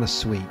right amount of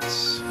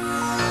sweets.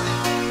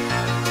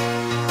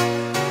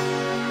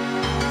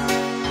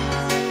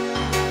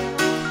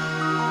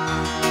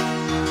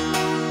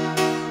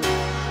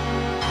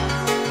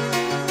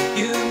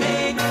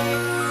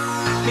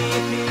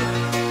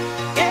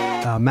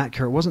 Matt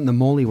Kerr, it wasn't the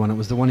Morley one, it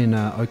was the one in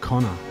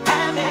O'Connor,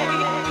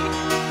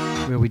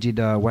 where we did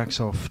Wax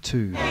Off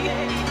 2.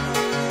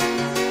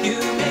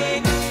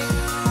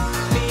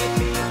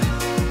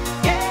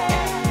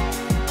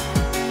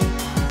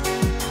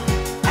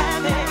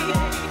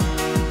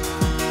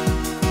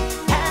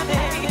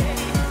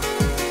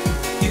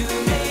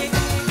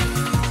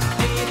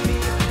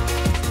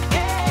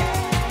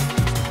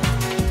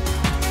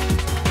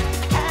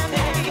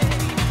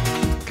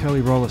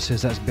 Curly Roller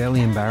says that's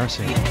barely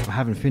embarrassing. I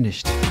haven't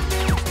finished.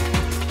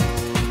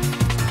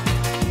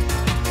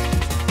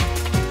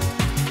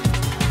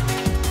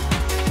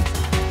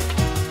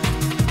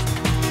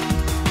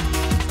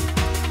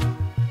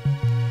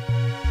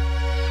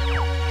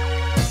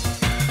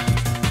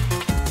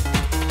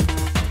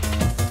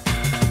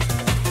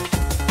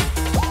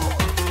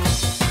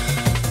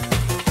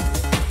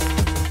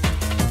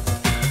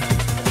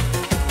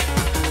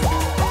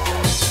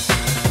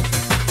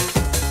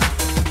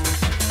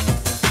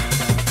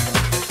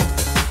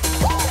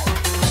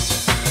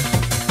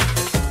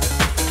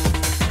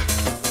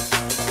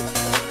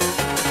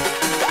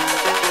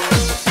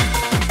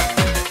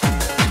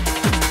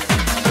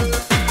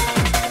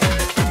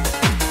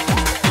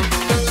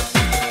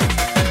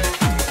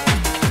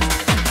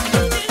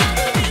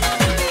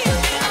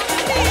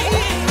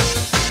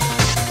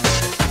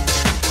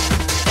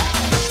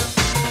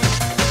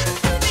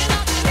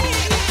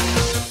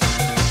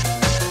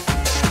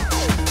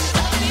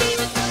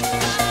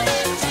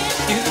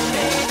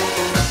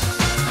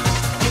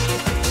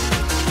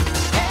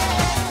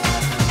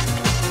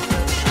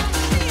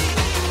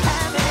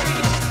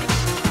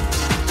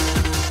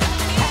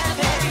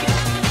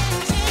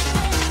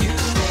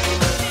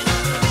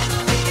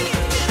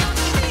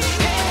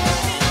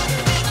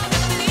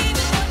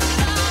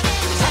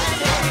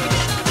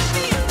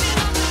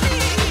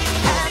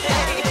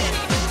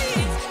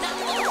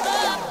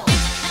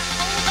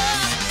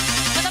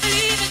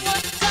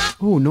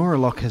 Oh, Nora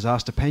Locke has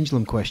asked a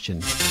pendulum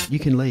question. You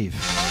can leave.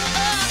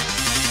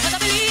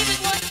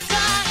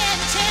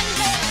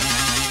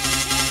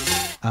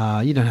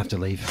 You don't have to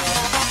leave.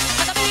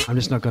 I'm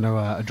just not going to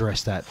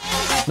address that.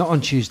 Not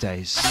on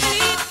Tuesdays.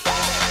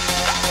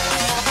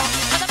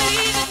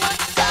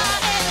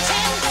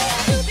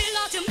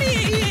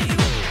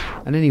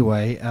 And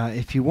anyway,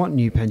 if you want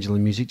new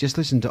pendulum music, just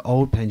listen to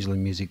old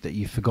pendulum music that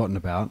you've forgotten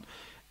about,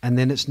 and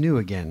then it's new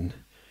again.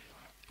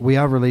 We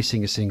are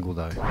releasing a single,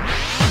 though.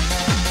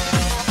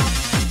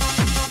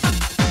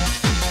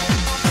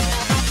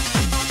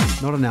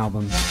 Not an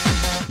album.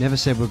 Never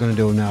said we're going to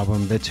do an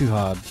album. They're too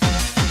hard.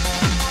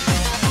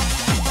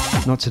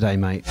 Not today,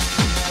 mate.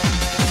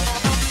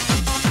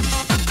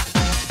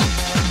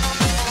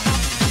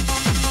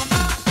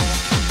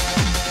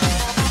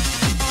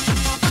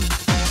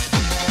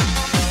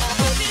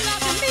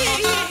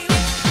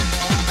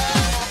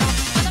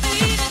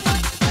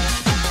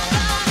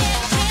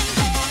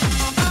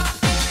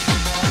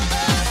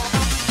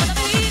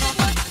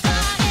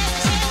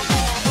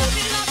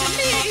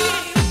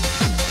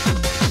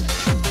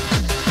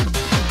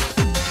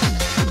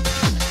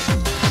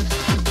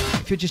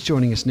 you're just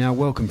joining us now,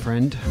 welcome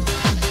friend.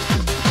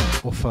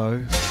 Or foe,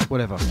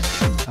 whatever.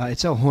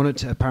 It's El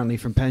Hornet, apparently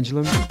from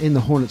Pendulum, in the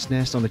Hornets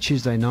Nest on a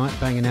Tuesday night,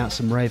 banging out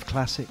some rave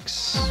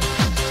classics.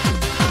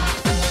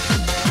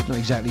 Not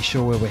exactly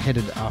sure where we're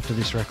headed after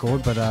this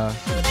record, but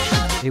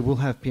it will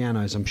have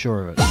pianos, I'm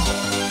sure of it.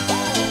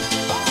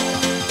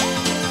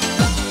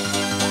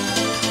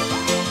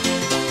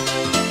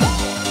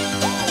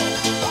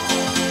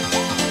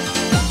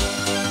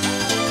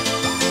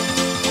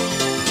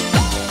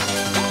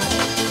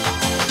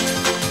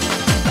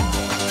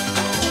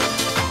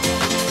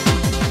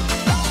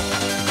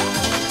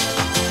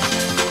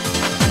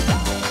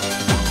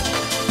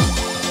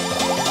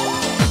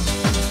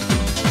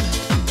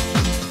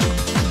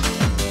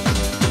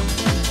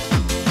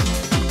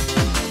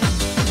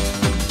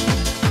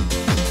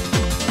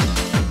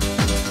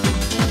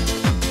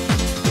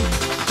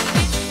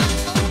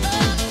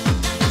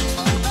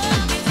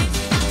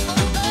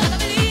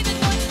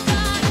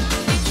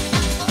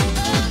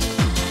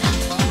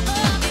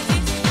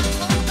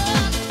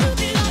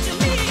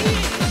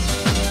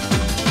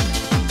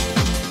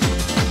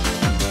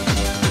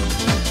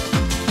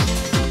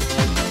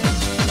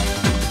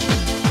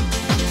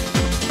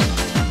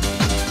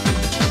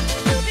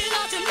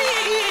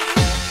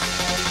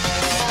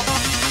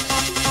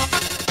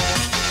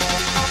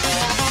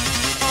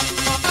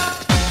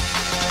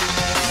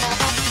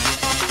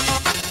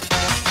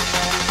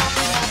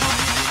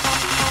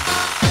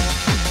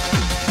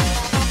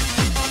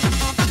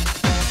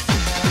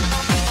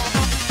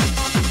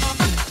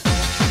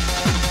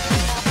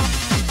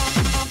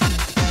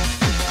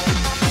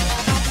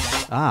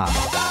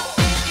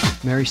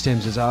 Mary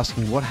Stems is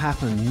asking what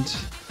happened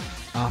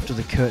after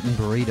the curtain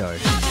burrito.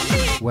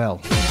 Well,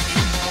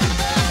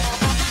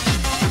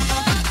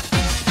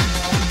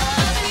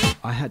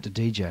 I had to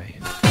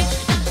DJ.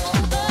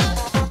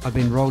 I've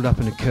been rolled up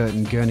in a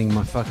curtain gurning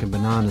my fucking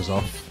bananas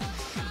off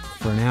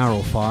for an hour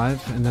or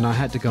 5, and then I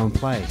had to go and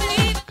play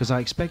because I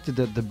expected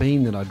that the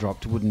bean that I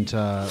dropped wouldn't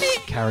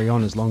carry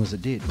on as long as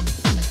it did.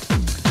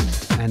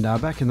 And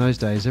back in those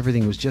days,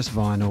 everything was just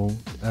vinyl,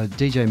 a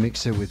DJ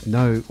mixer with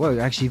no,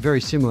 well, actually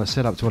very similar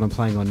setup to what I'm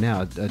playing on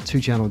now, a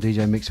 2-channel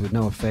DJ mixer with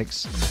no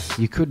effects.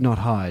 You could not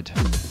hide.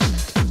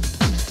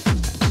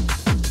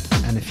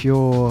 And if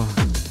you're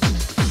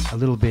a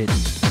little bit,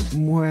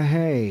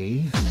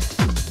 hey,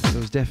 it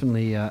was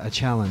definitely a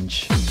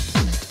challenge.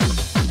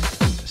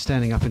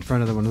 Standing up in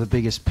front of one of the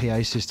biggest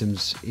PA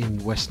systems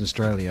in Western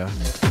Australia,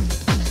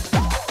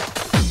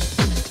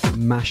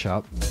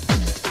 mashup,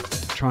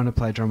 trying to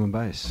play drum and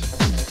bass.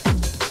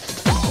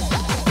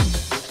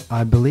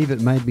 I believe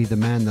it made me the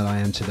man that I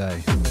am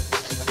today.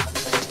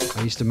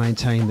 I used to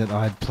maintain that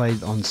I had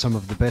played on some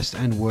of the best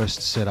and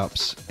worst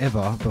setups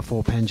ever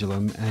before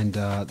Pendulum, and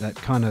that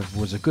kind of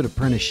was a good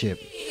apprenticeship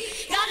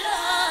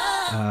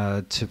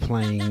to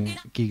playing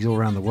gigs all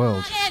around the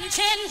world.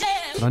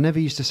 But I never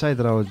used to say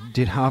that I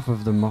did half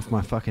of them off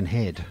my fucking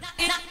head.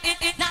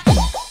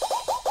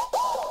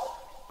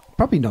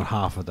 Probably not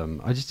half of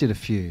them. I just did a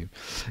few.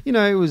 You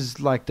know, it was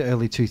like the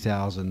early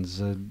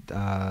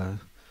 2000s.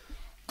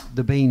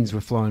 The beans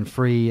were flowing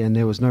free and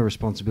there was no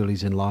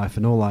responsibilities in life,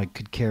 and all I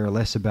could care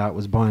less about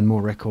was buying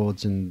more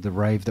records and the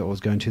rave that I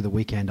was going to the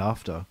weekend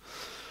after.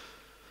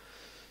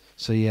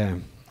 So yeah,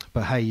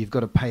 but hey, you've got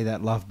to pay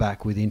that love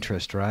back with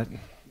interest, right?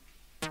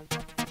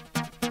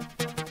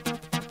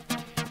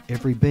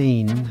 Every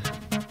bean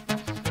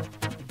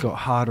got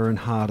harder and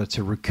harder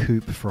to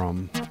recoup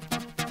from,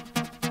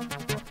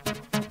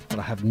 but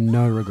I have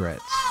no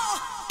regrets.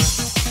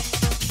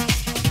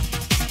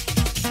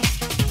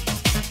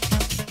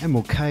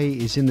 Emalkay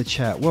is in the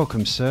chat.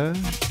 Welcome, sir.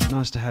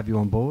 Nice to have you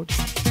on board.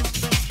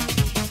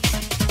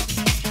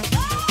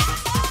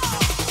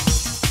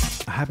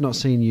 I have not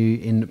seen you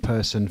in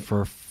person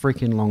for a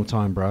freaking long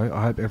time, bro.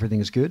 I hope everything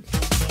is good.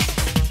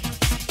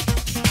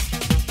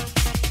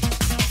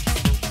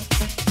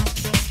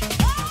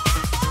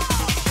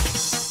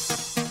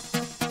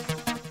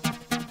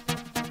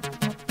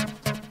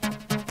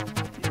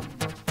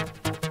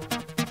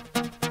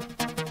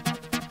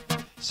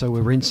 So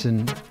we're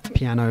rinsing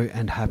piano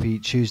and Happy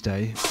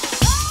Tuesday.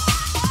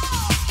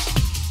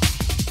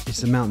 It's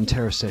the Mountain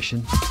Terrace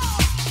session,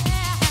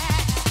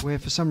 where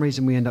for some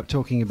reason we end up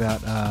talking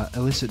about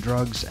illicit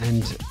drugs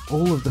and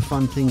all of the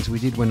fun things we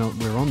did when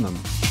we're on them.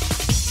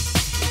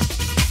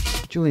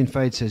 Julian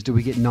Fade says, do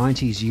we get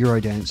 90s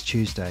Eurodance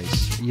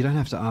Tuesdays? You don't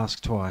have to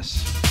ask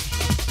twice.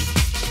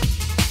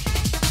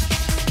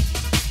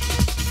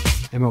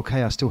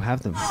 Emalkay, I still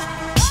have them.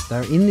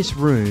 They're in this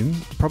room,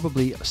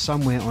 probably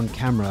somewhere on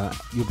camera.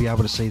 You'll be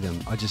able to see them.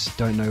 I just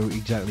don't know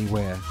exactly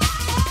where.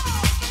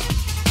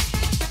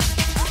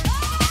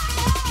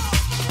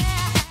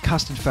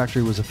 Custard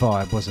Factory was a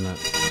vibe, wasn't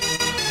it?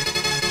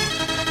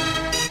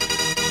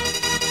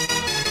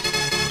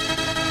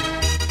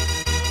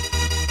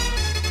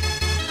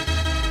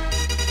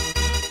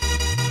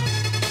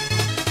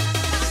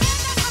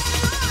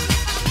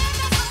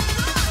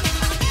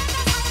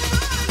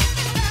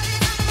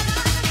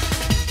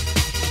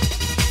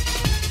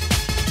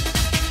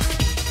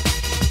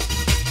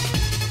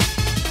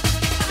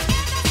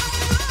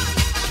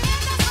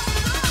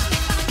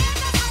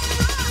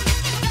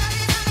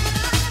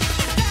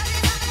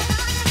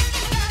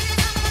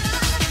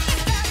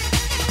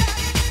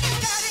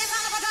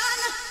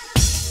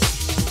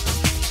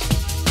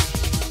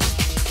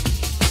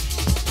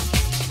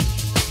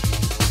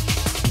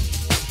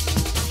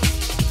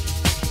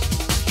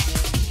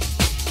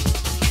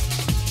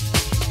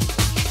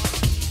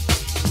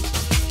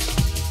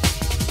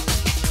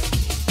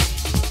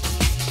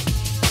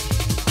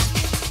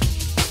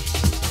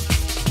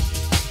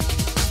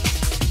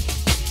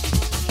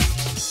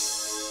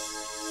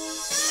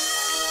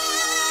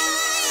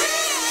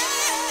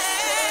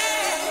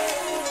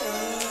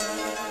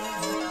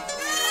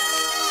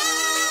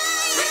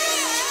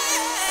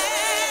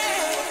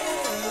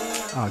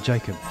 Oh,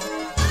 Jacob.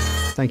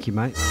 Thank you,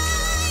 mate.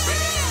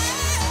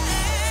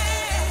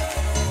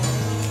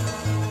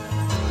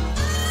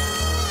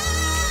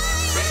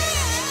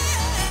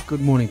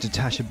 Good morning to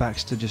Tasha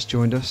Baxter, just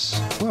joined us.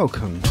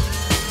 Welcome.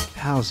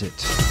 How's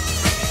it?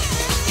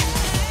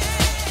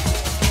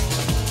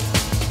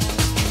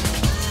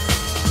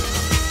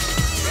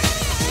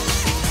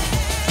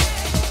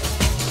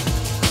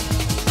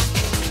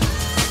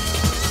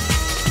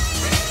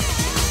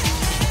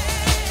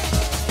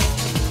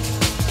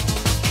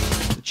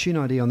 Tune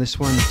ID on this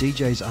one,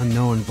 DJ's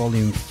Unknown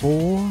Volume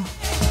 4.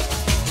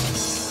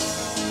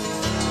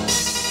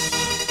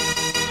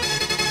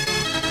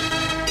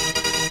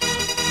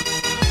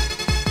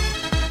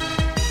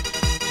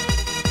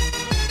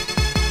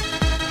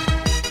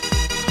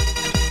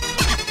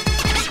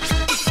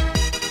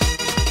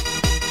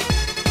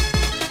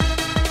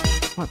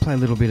 Might play a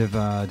little bit of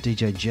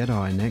DJ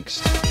Jedi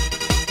next.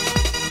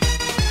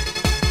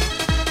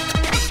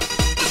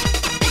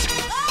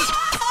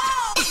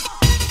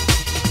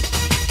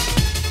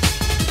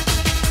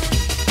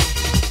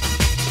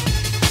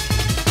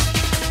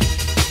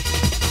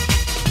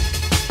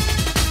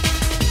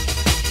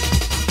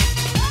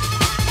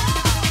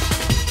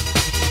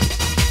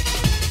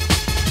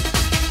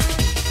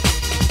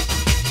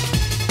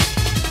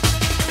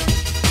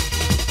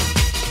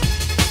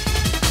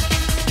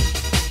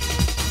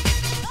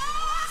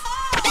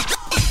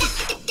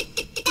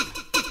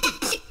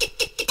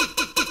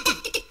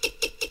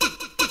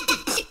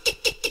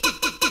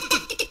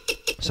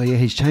 So yeah,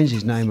 he's changed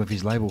his name of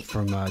his label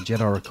from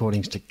Jedi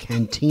Recordings to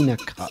Cantina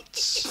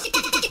Cuts.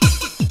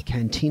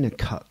 Cantina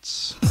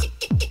Cuts.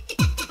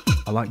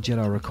 I like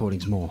Jedi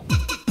Recordings more.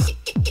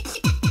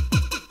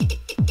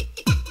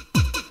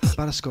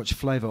 Butterscotch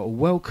Flavour,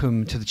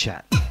 welcome to the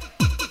chat.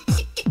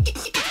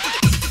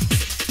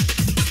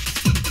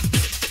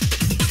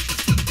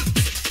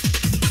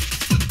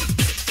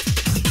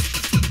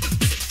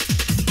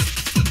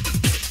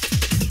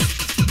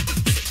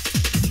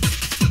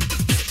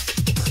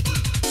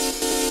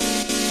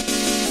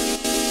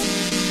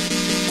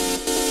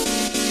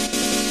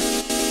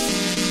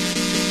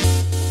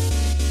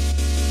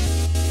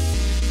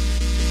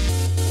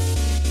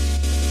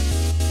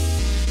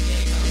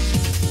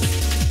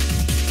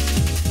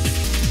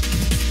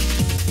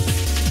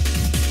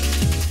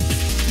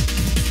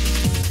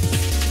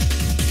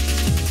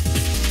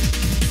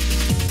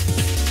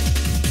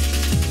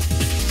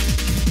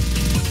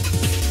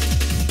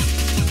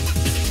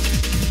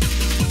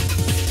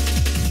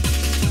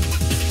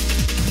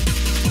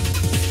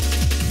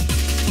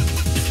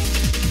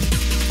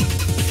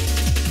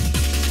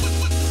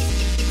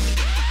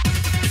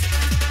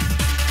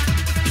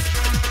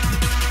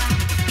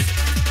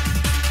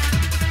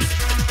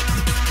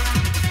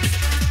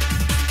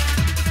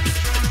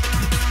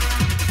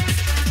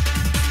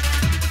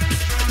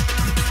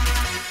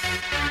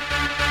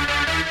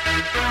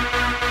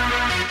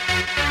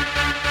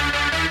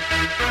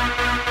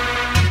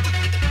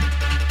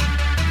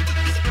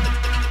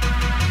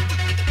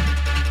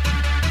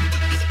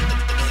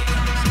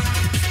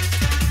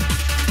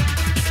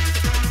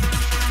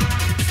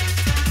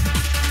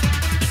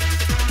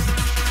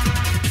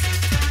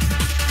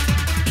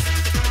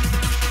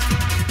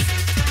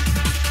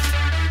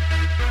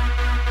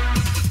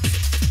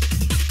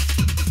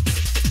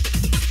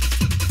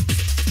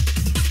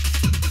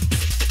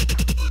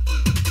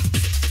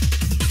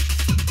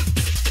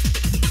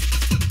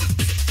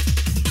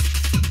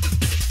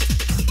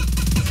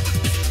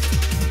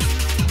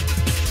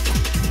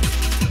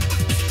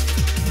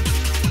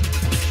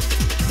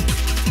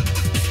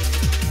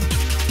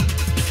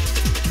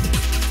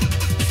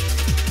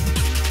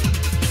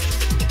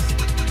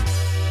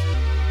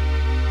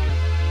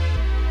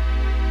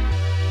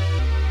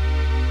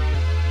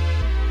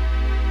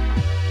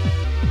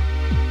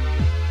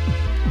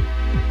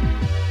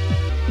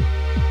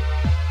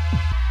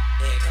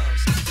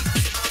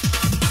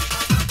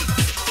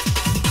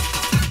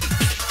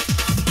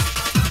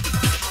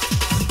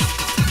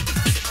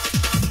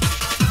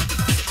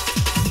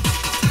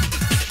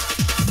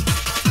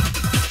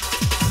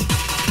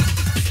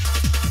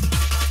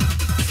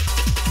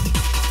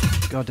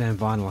 Goddamn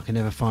vinyl, I can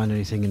never find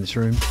anything in this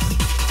room.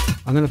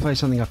 I'm going to play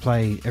something I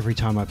play every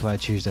time I play a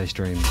Tuesday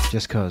stream,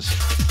 just cause.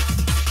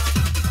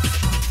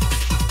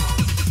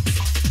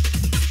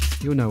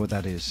 You'll know what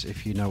that is.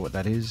 If you know what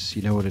that is,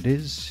 you know what it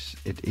is.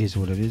 It is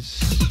what it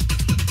is.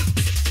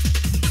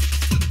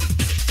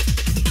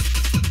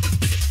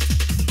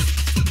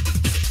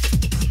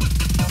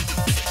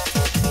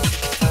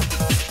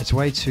 It's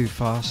way too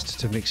fast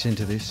to mix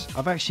into this.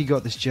 I've actually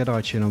got this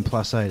Jedi tune on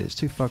 +8. It's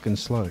too fucking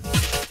slow.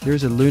 There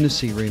is a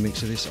Lunacy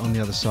remix of this on the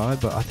other side,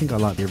 but I think I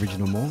like the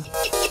original more.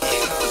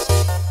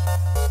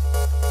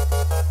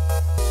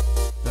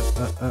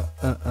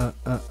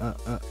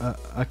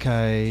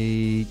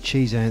 Okay,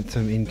 Cheese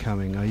Anthem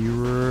incoming. Are you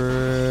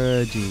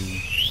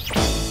ready?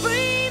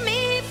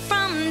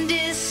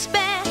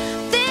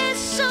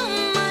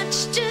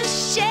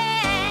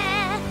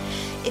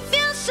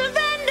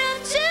 Surrender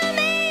to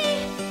me,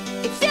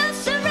 if you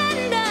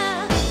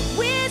surrender,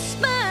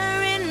 whisper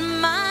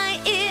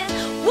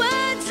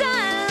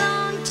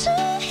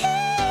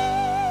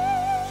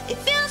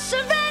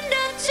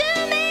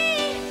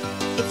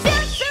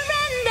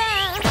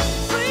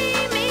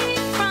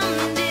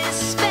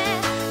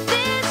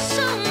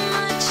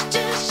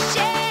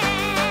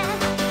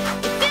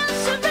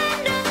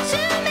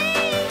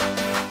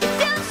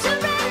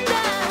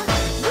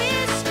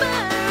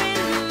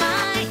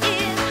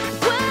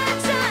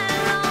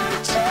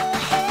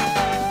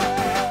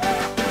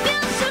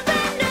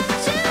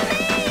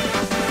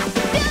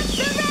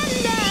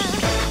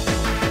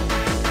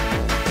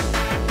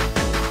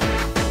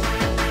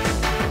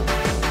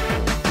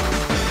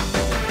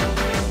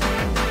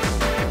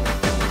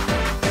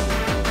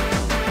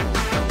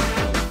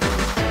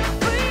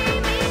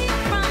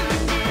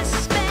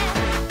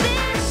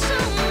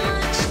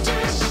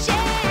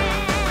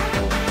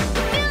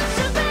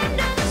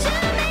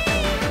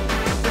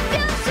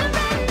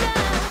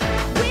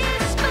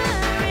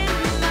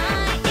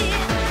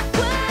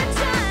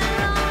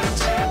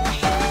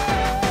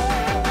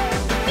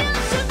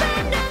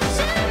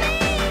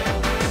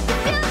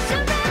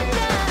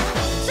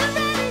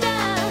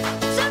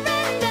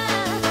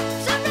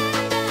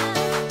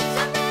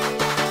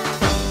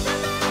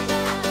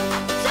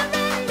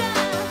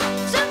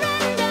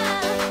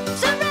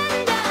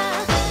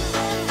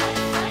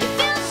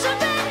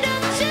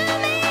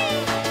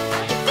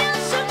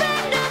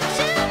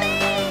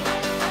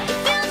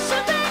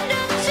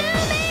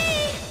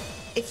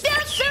If you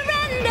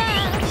surrender.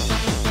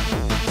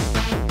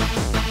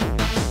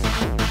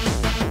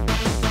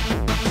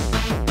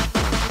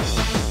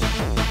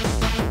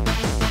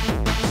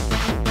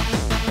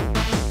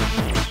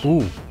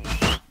 Ooh,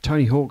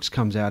 Tony Hawk's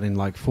comes out in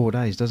like 4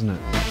 days, doesn't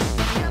it?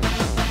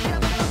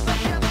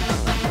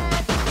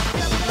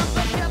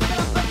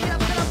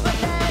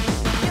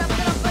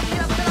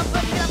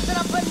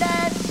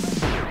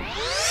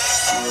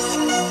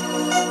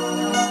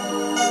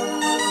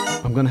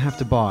 I'm gonna have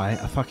to buy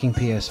a fucking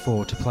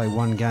PS4 to play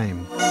one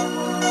game.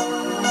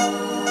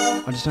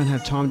 I just don't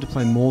have time to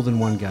play more than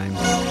one game.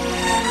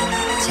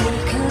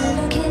 Take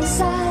a look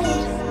inside.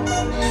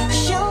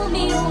 Show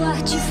me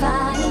what you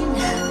find.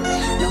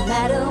 No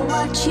matter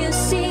what you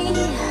see,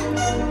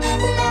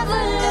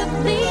 never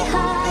look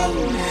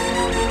behind.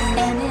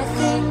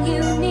 Anything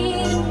you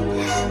need,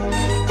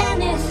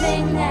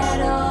 anything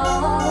at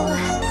all,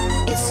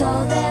 it's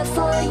all there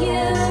for you.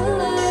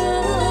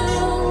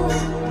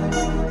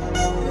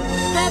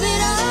 Have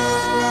it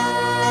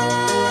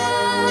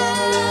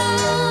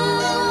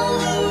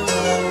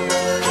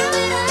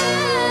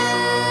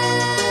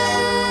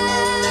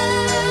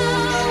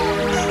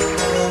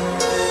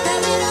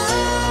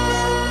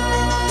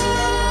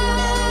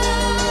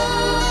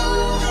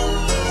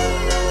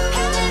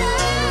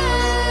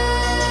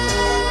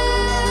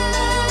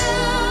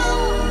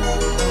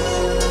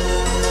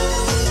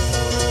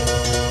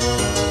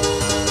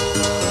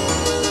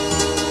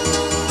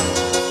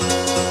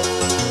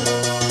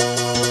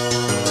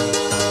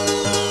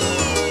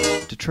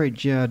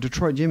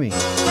Detroit Jimmy.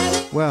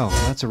 Well,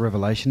 that's a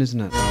revelation, isn't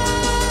it?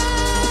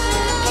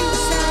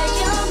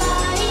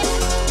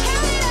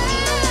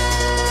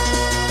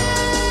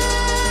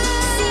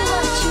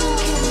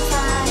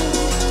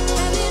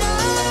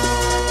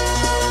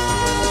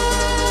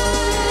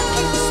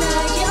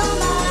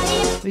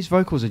 These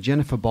vocals are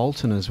Jennifer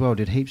Bolton as well,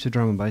 did heaps of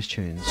drum and bass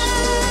tunes.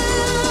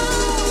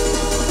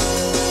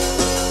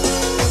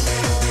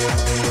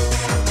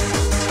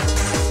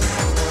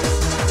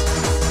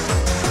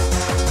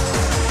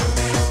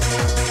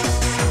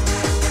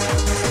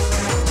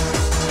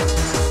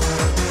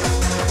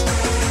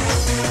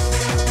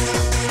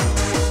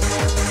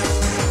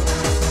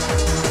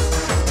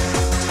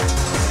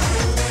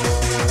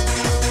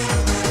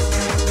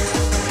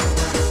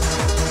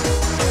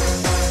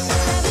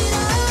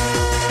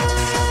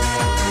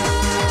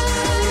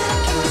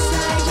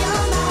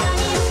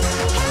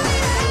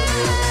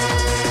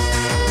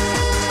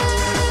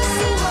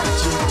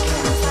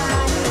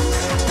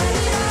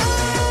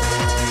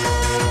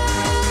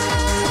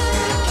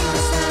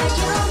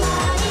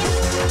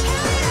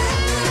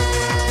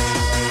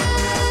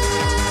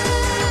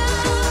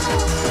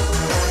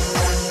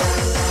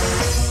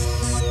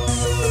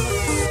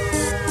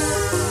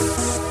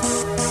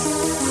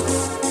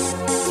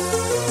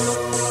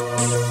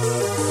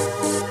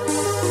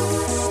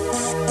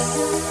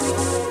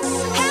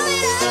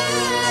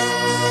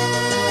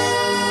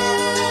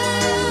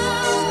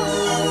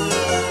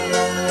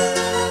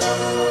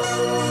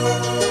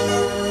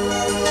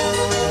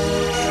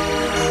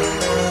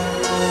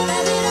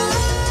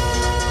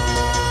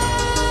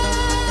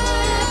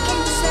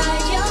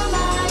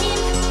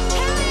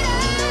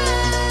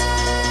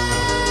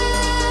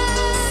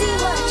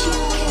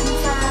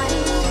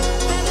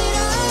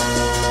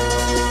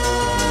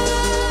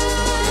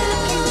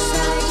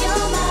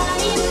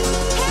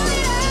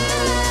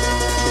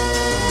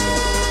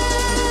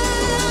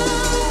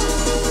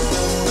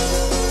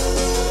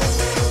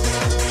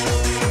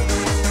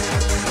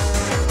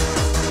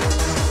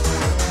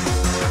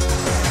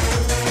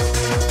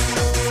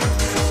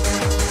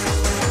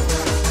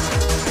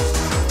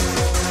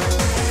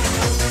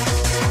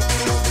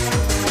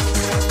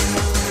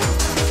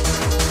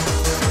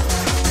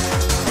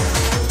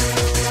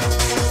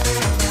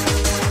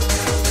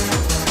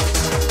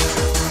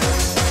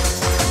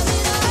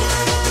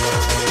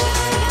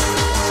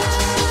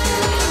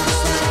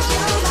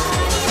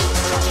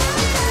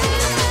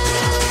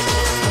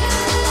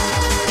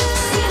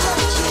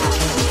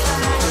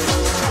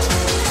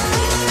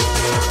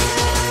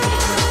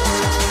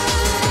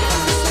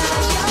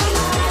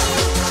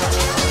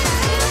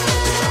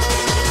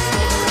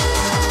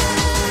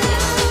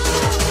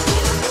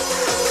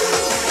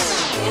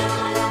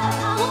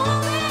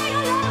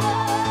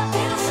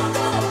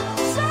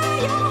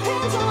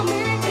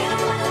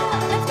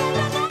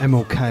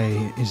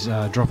 Emalkay is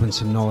dropping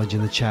some knowledge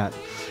in the chat.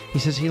 He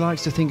says he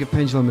likes to think of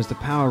Pendulum as the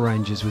Power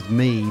Rangers, with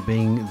me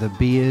being the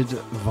Beard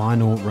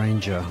Vinyl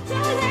Ranger.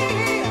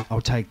 I'll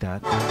take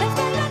that.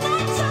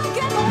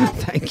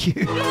 Thank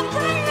you.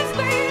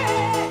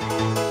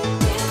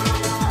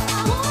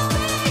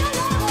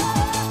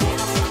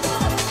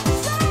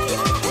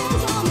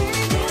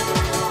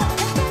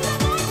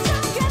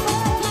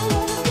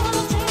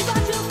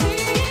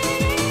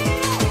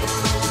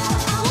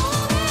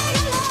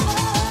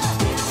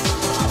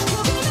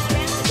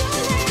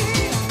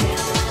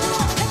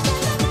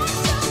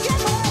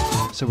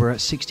 So we're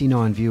at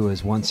 69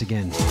 viewers once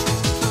again.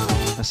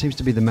 That seems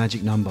to be the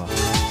magic number.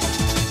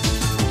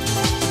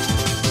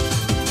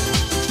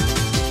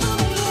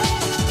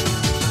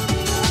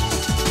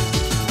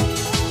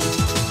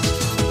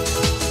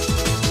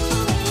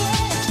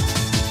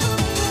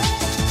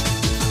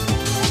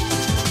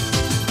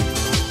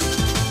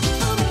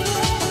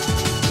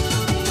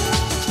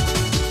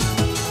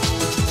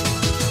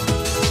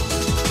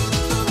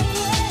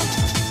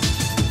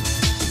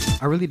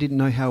 I really didn't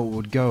know how it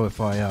would go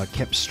if I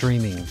kept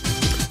streaming.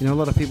 You know, a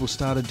lot of people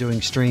started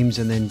doing streams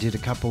and then did a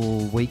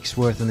couple weeks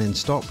worth and then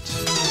stopped.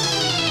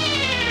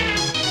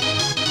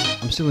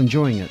 I'm still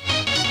enjoying it.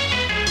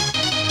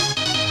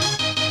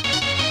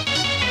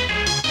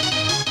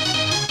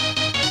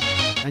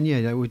 And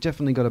yeah, we've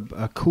definitely got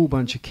a cool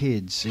bunch of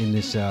kids in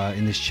this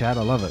chat.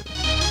 I love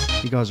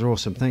it. You guys are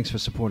awesome. Thanks for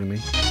supporting me.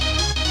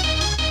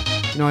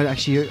 You know,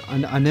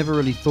 I never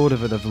really thought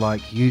of it of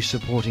like you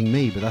supporting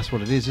me, but that's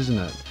what it is, isn't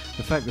it?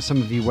 The fact that some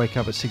of you wake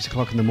up at 6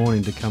 o'clock in the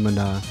morning to come and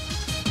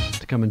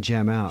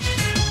jam out.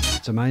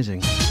 It's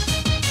amazing.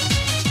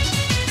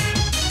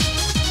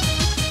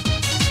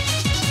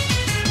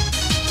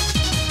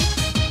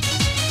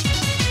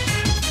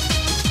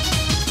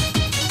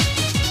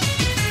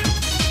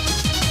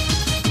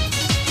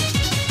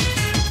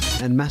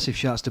 And massive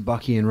shouts to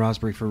Bucky and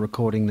Raspberry for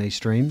recording these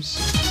streams.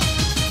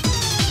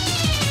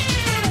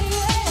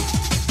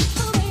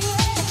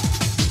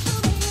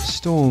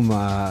 Storm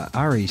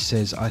Ari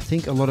says, I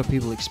think a lot of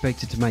people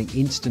expected to make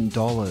instant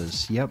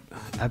dollars. Yep,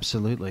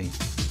 absolutely.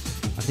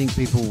 I think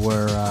people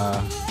were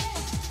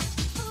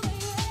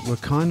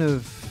kind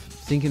of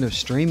thinking of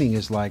streaming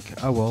as like,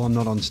 oh well, I'm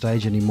not on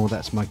stage anymore,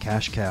 that's my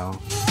cash cow.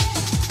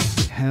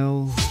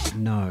 Hell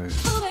no.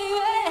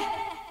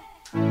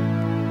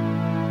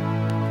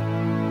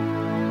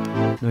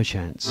 No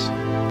chance.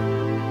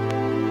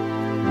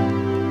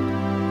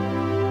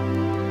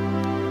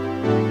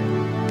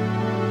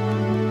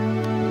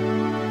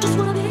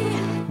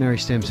 Mary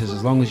Stem says,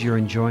 as long as you're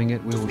enjoying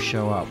it, we will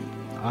show up.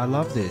 I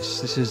love this.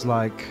 This is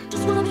like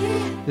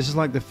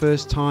the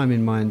first time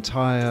in my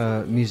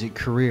entire music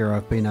career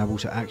I've been able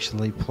to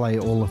actually play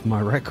all of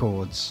my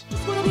records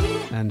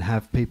and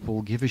have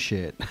people give a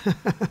shit.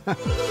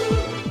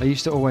 I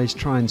used to always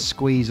try and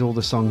squeeze all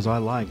the songs I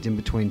liked in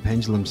between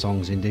Pendulum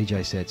songs in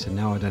DJ sets, and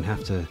now I don't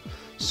have to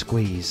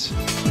squeeze.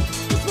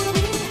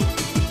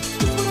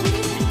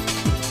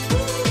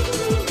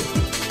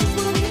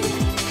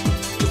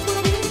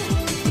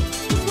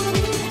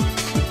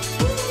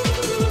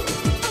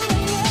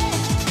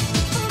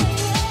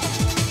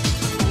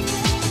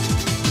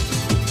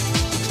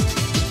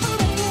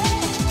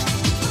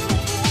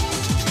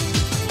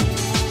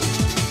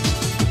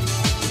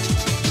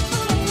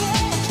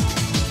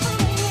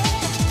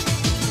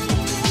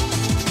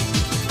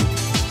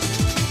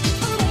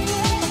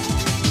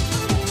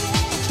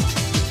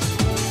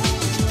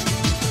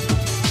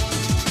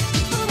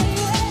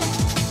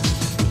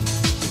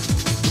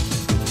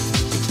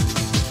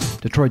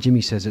 Troy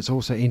Jimmy says it's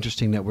also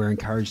interesting that we're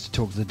encouraged to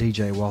talk to the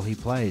DJ while he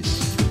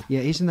plays.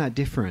 Yeah, isn't that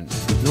different?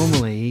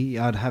 Normally,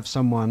 I'd have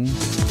someone,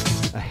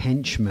 a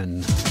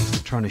henchman,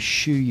 trying to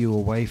shoo you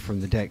away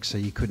from the deck so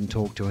you couldn't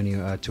talk to any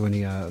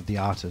of the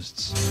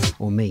artists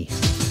or me.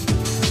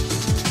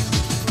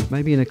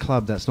 Maybe in a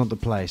club, that's not the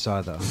place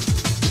either.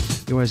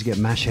 You always get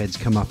mash heads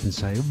come up and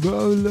say,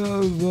 blah,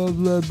 blah, blah,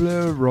 blah,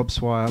 blah, Rob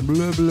Swire,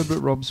 blah, blah, blah,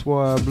 Rob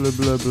Swire, blah,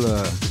 blah,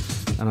 blah.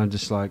 And I'm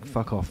just like,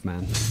 fuck off,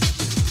 man.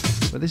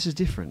 But this is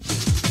different.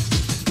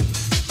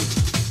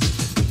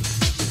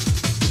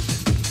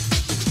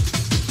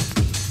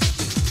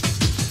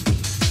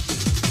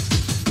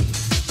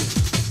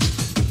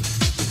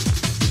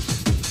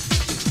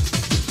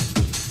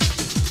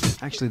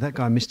 Actually, that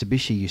guy, Mr.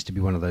 Bishy, used to be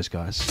one of those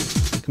guys.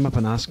 Come up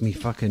and ask me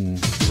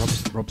fucking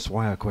Rob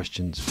Swire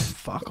questions.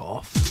 Fuck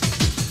off.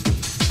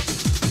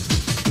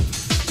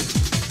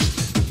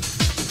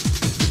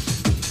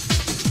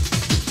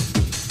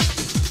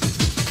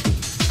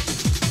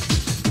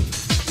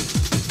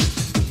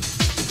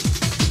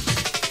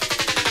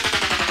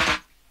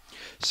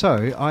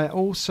 So, I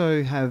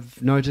also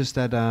have noticed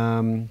that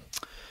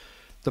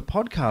the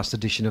podcast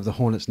edition of the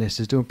Hornets Nest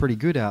is doing pretty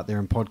good out there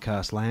in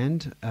podcast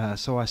land.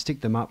 So I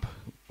stick them up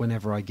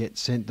whenever I get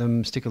sent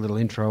them, stick a little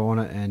intro on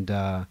it, and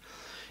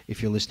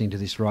if you're listening to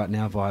this right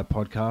now via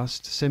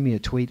podcast, send me a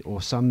tweet or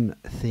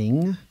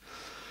something,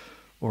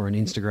 or an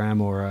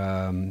Instagram or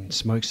a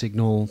smoke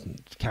signal,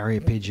 carrier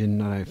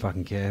pigeon, I don't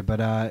fucking care. But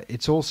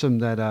it's awesome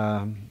that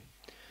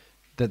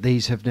that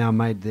these have now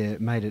made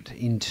it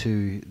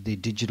into the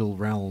digital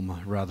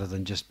realm rather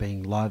than just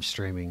being live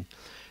streaming.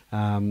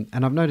 And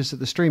I've noticed that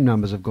the stream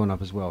numbers have gone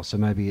up as well. So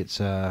maybe it's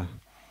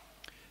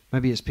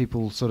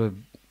people sort of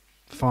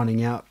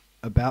finding out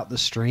about the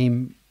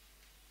stream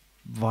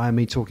via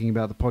me talking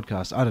about the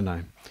podcast. I don't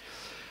know.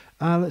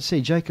 Let's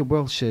see. Jacob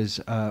Welsh says,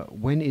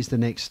 when is the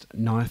next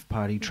Knife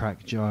Party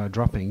track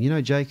dropping? You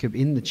know, Jacob,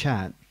 in the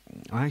chat,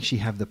 I actually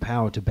have the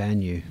power to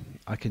ban you.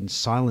 I can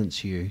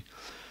silence you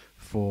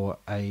for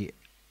an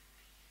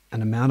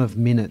amount of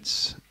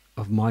minutes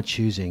of my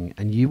choosing,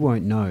 and you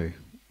won't know.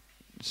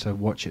 So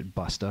watch it,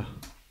 Buster.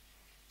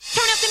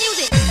 Turn up the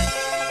music.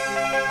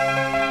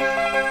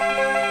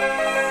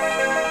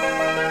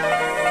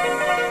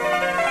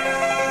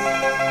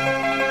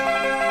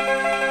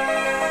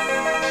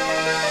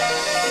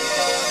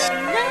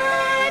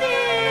 Night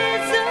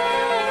is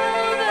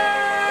over.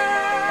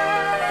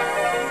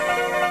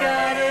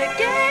 Gotta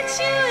get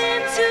you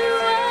into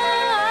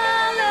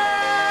our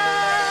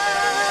love.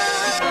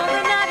 Before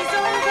the night is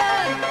over,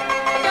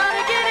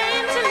 gotta get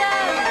into love.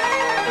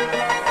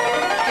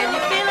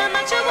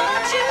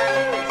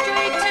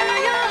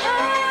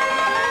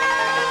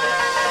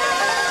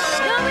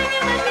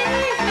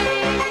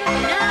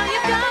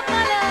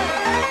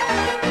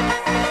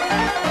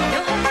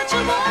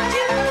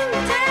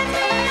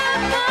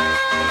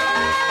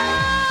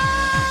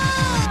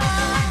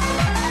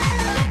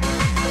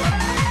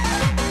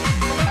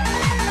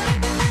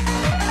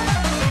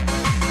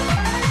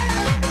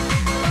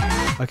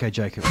 Okay,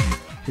 Jacob.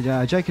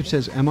 Jacob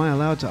says, am I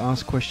allowed to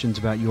ask questions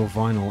about your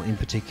vinyl in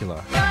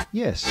particular?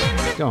 Yes.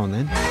 Go on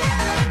then.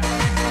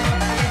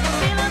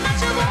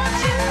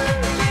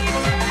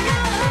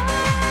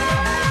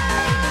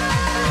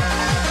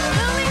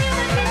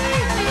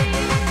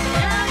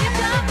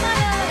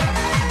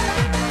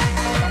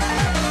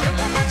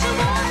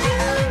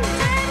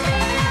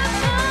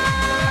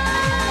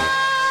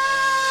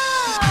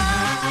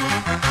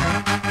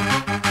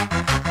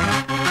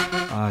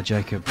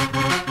 Jacob.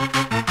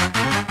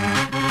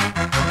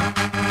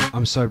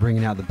 I'm so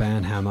bringing out the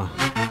band hammer.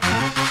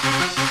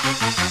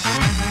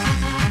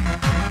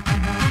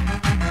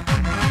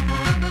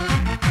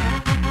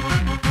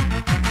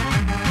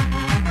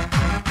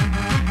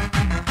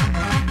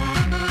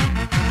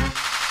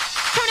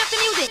 Turn up the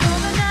music.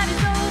 The night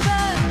is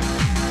over.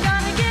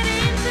 Gonna get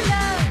into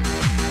love.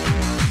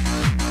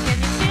 Can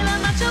you feel how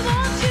much I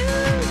want you?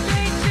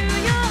 Straight to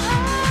your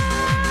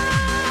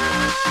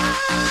heart.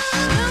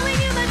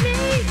 Knowing you might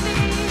need me.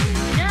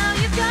 Now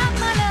you've got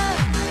my love.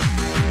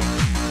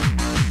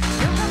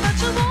 Know how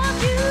much I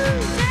want you.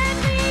 Take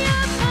me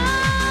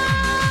apart.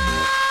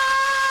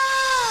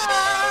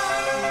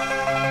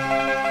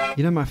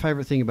 You know, my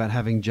favourite thing about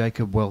having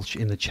Jacob Welch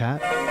in the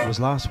chat was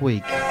last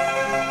week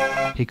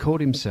he called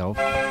himself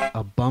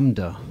a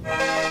bumder.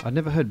 I'd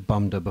never heard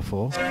bumder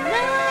before.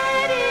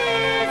 Night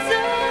is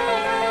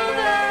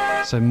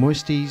over. So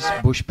Moisties,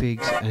 Bush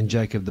Pigs and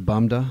Jacob the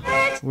Bumder,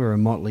 we're a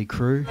motley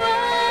crew. The night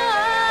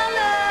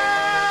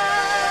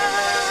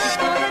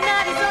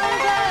is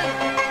over.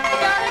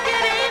 Gotta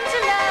get into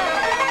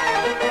love.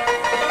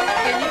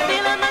 Can you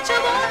feel how much I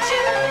want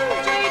you?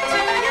 Straight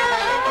to your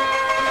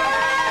heart.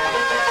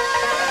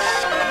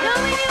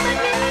 Knowing you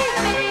might need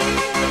me.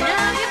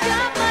 Now you've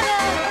got my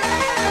love.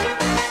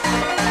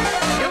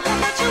 Know how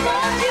much I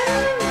want you.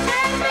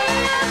 Take me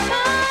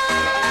apart.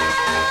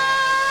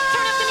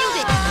 Turn up the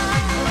music.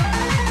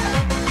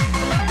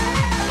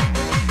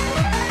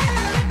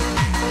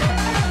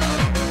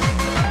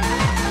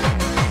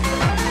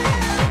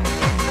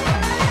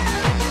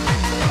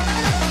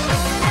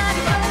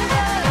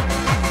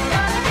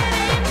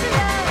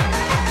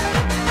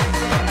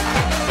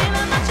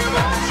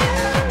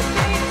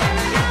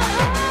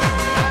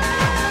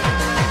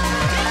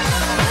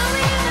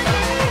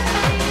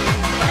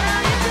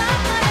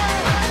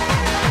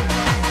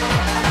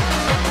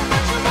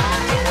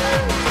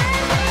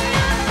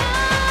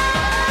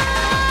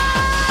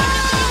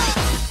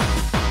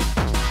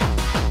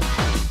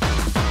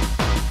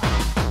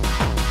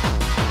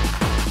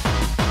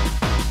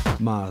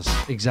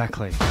 Muzz,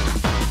 exactly.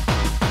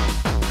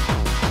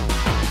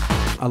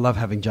 I love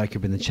having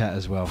Jacob in the chat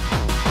as well.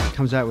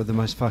 Comes out with the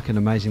most fucking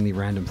amazingly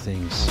random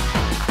things.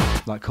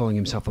 Like calling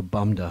himself a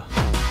bumder.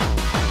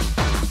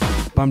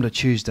 Bumder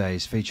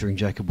Tuesdays featuring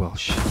Jacob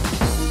Welch.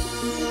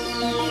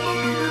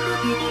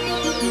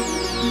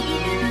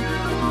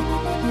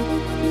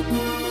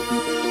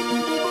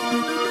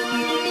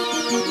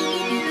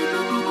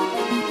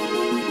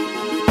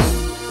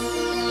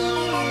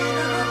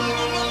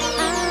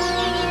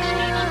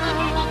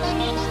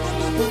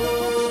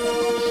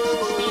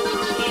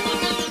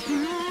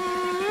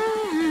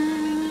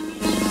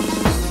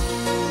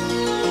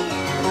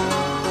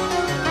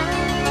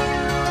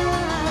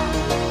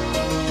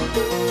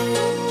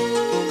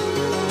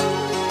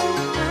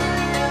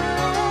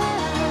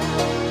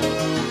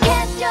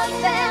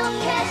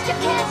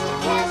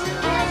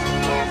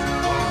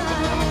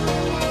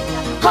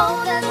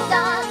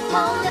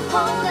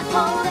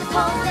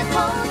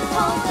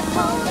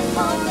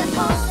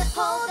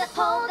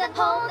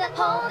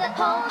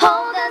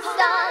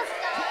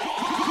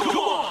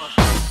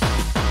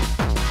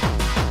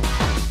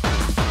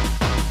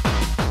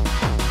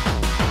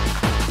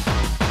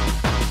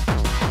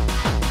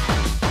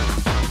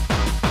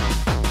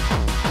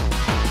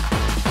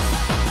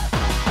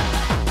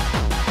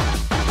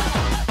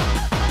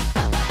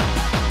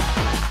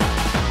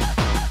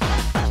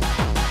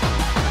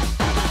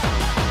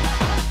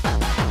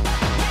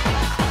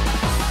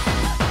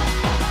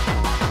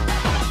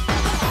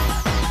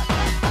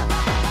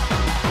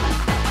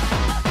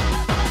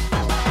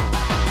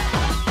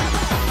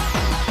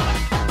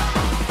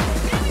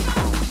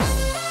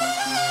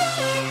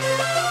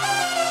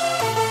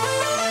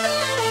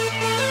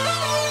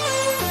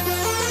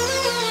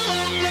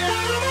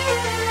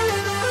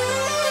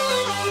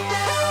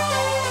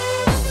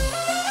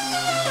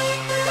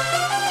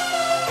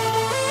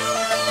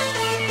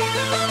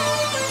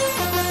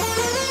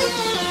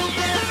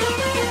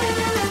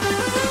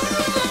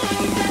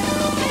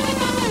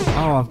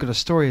 I've got a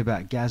story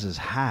about Gaz's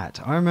hat.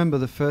 I remember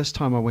the first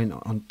time I went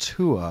on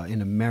tour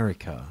in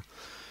America,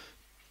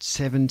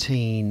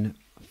 17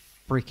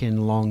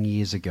 freaking long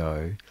years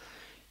ago.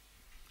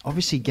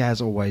 Obviously,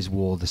 Gaz always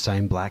wore the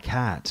same black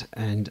hat,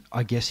 and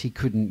I guess he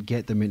couldn't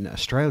get them in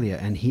Australia,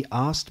 and he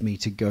asked me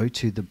to go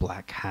to the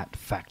Black Hat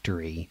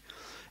Factory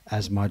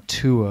as my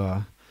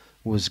tour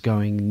was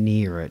going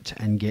near it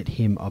and get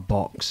him a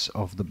box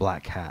of the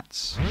black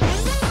hats.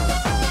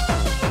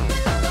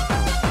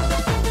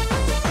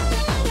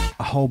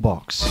 A whole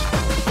box.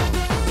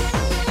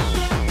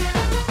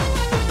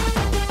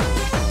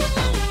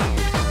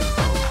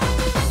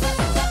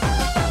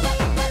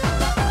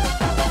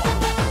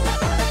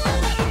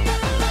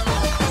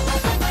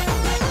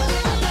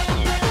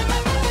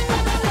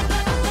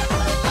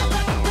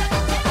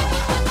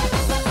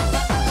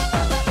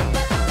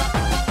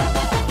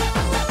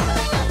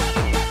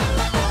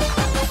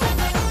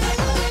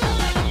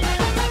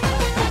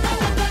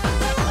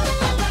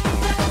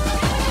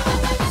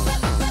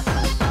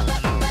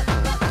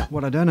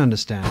 what I don't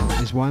understand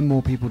is why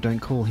more people don't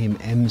call him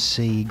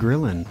MC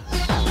Grillin.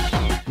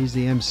 He's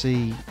the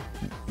MC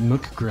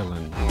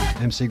McGrillin.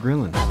 MC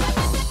Grillin.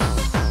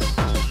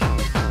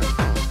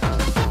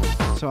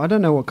 So I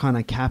don't know what kind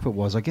of cap it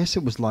was. I guess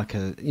it was like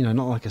a, you know,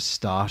 not like a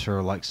starter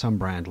or like some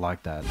brand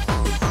like that.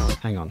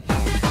 Hang on.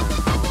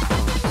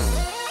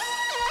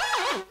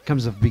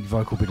 Comes a big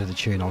vocal bit of the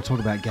tune. I'll talk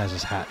about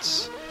Gaz's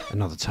hats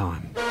another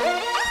time.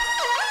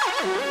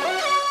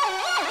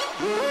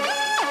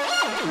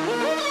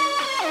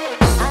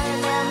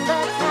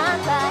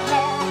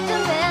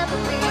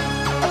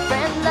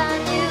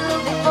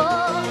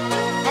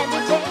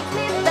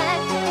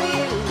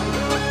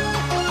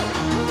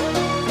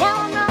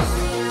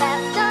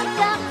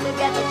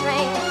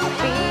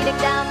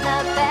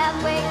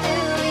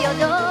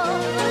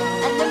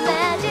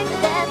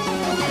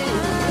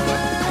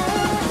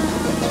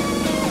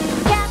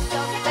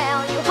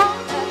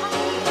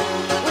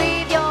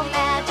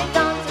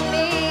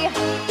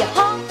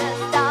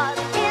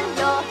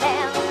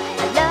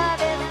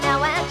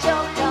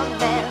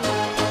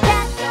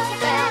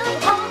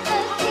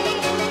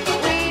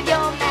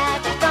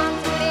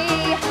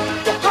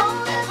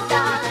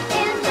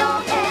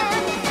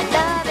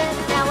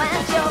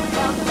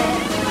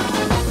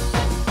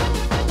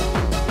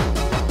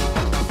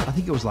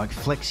 Like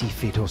Flexi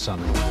Fit or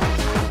something,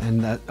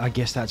 and that, I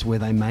guess that's where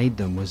they made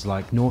them, was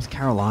like North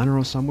Carolina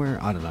or somewhere,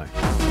 I don't know.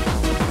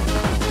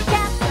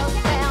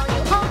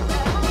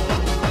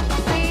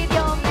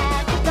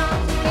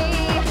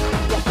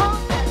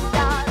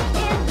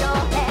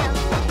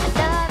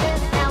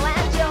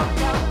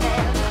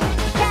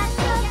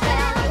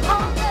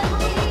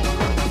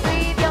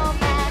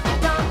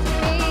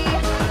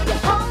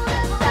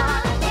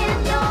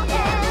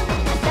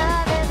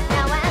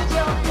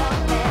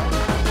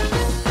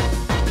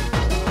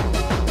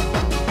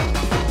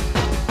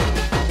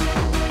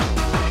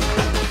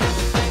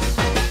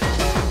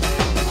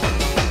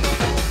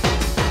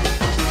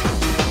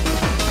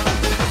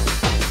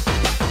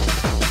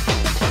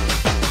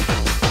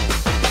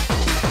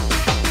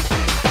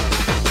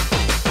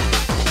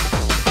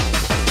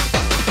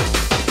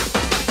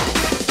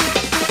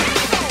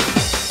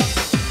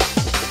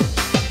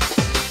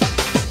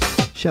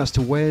 Shouts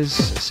to Wes.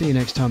 See you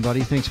next time,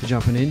 buddy. Thanks for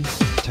jumping in.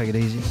 Take it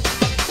easy.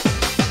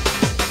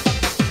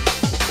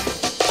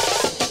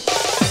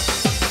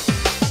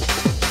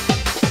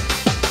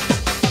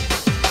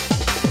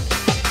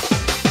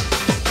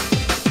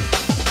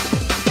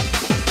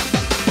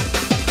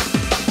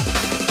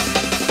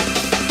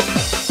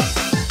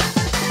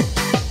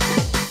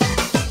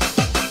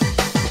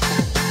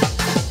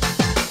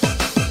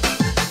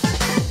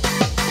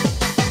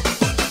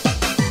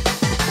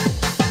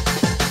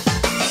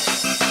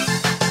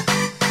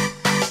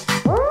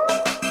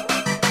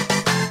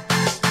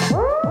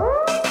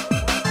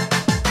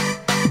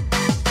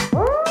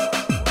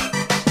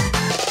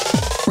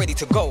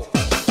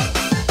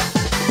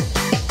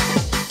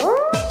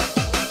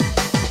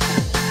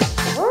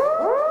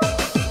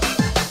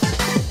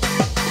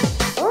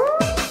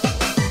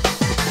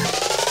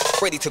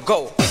 To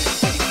go.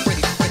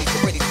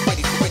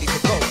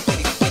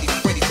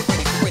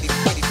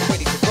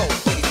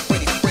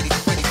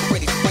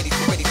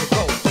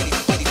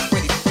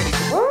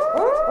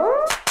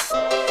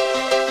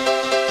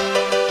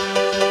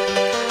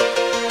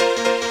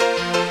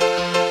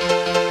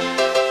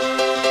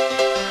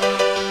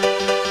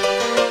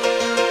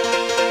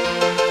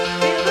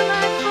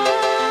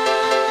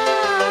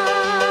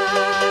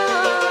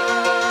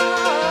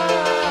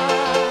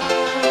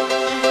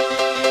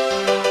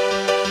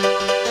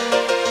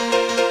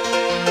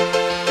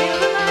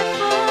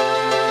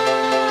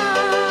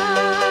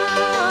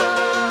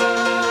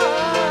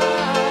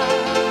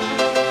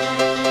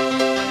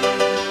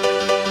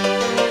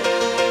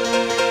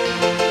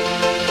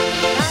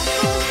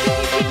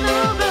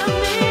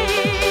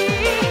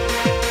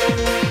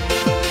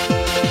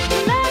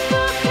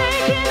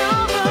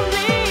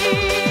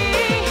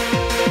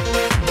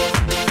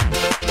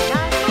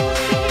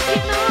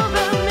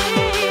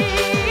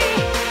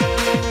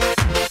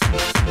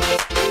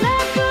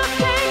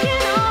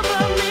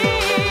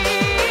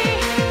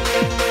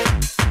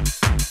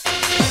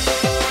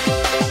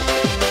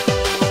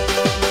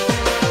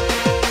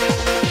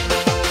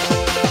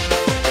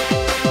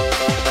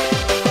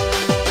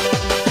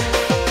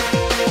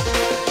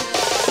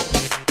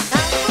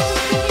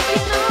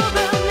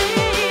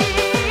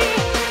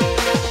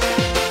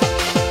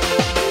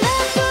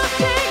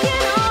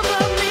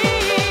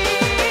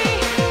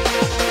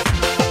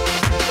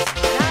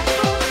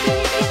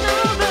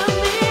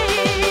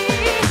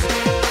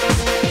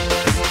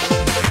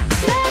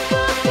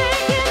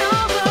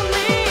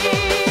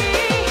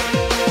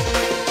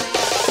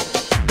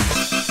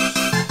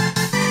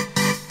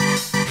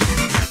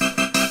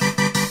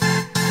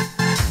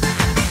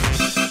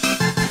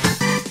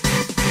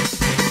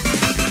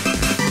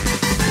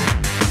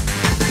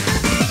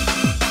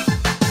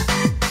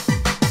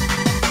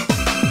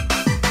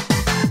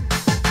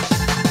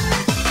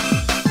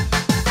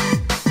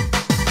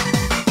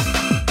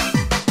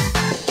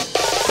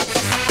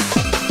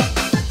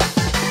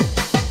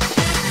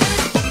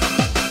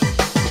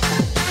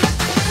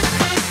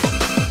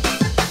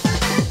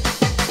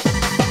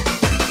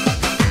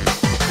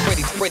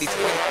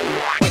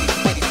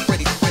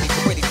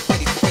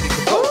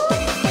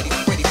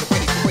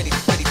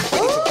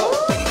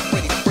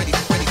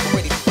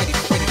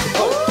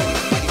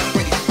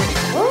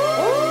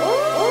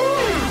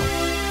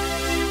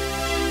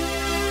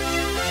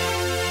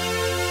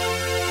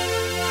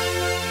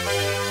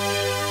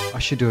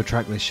 should do a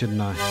track list, shouldn't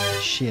I?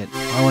 Shit,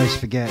 I always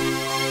forget.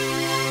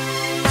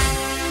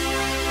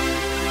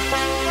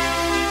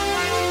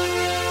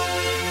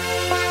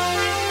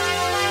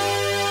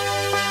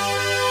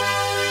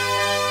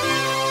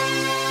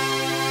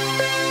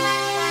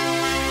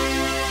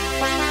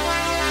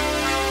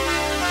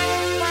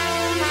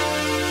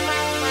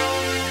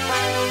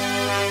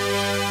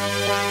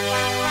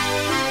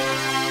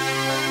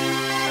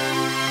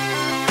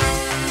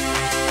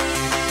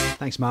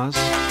 Thanks, Muzz.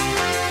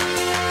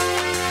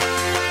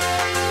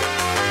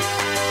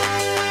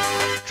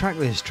 Track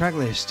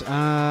list.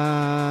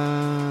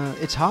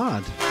 It's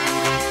hard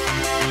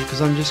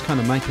because I'm just kind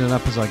of making it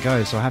up as I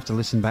go, so I have to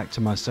listen back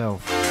to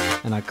myself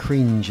and I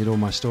cringe at all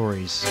my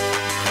stories.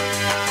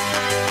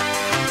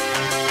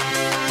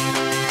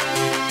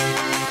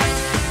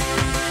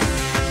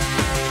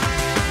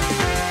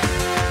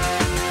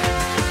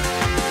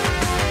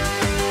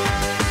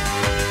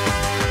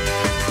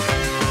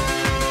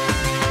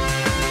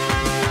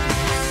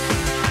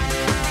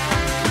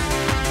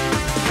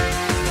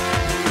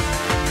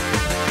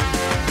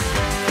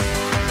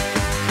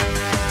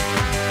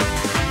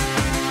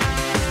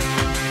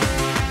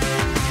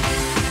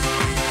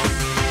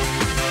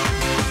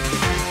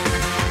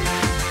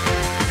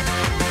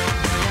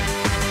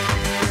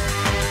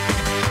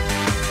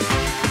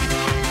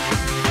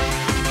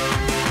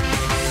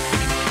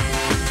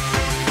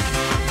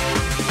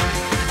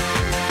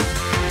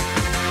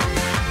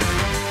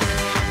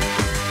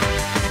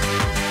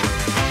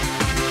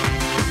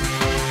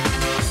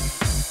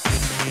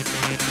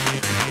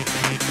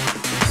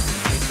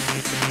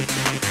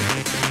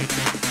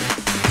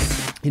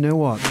 You know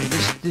what?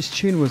 This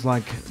tune was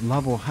like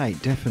love or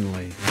hate,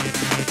 definitely.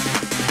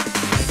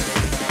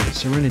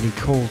 Serenity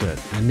called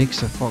it, and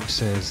Nixa Fox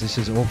says this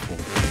is awful.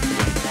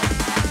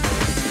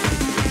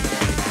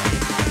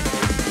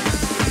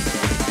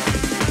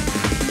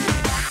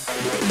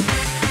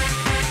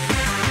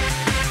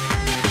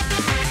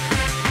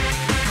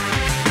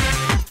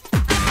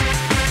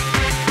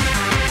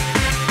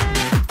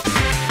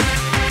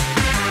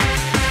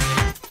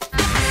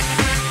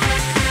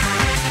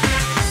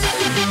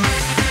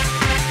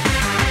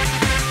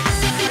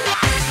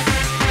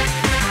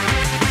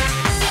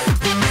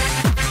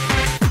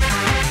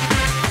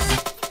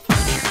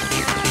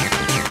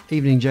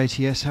 Evening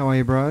JTS, how are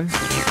you, bro?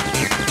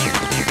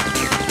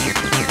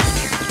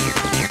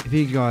 If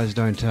you guys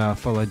don't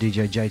follow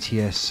DJ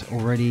JTS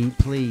already,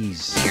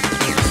 please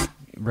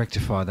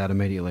rectify that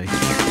immediately.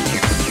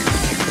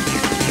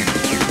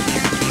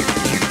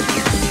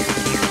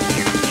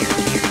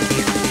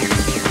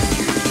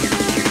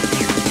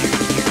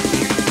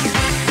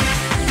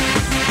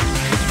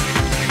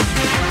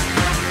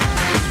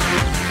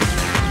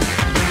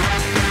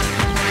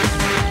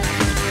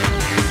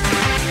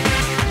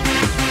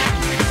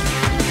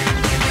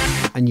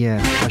 And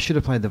yeah, I should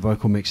have played the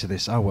vocal mix of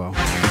this, oh well.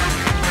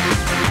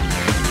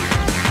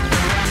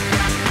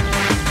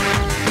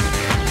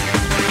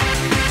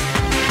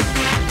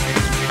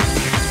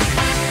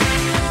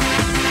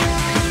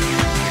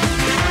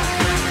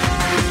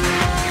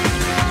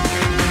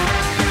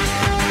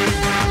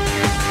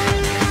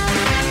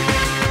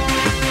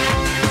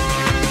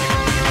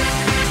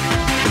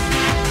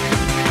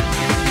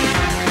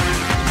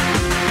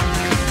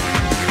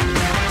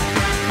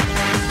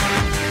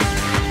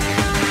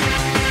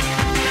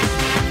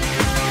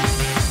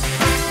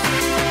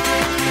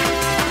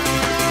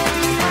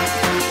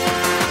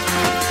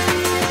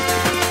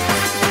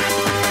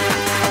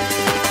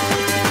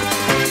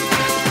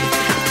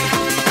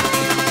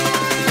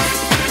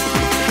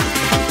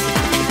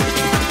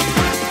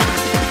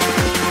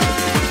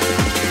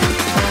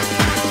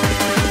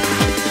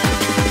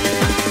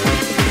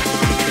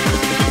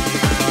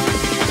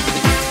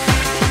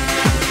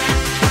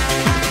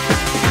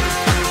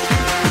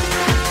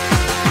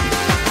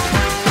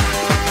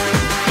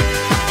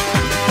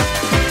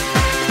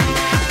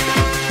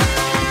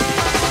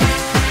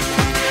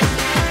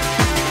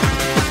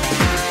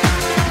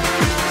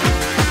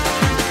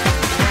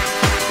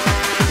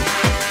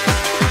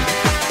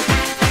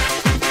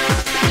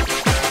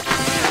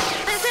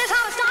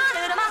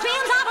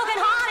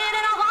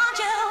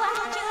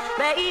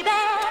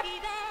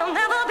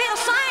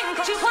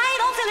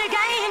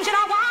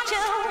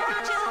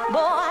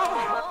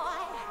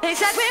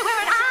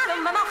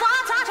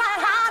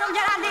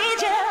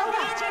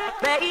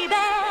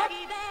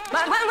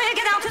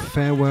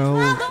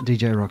 Farewell,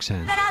 DJ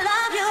Roxanne.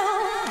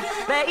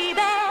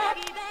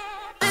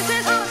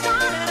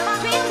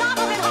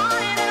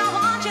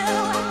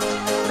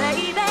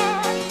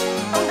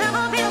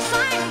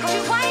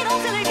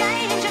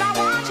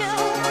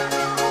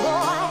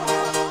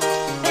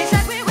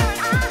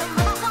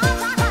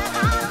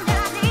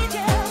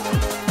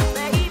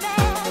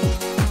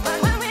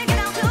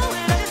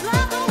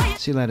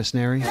 See you later,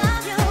 Snary.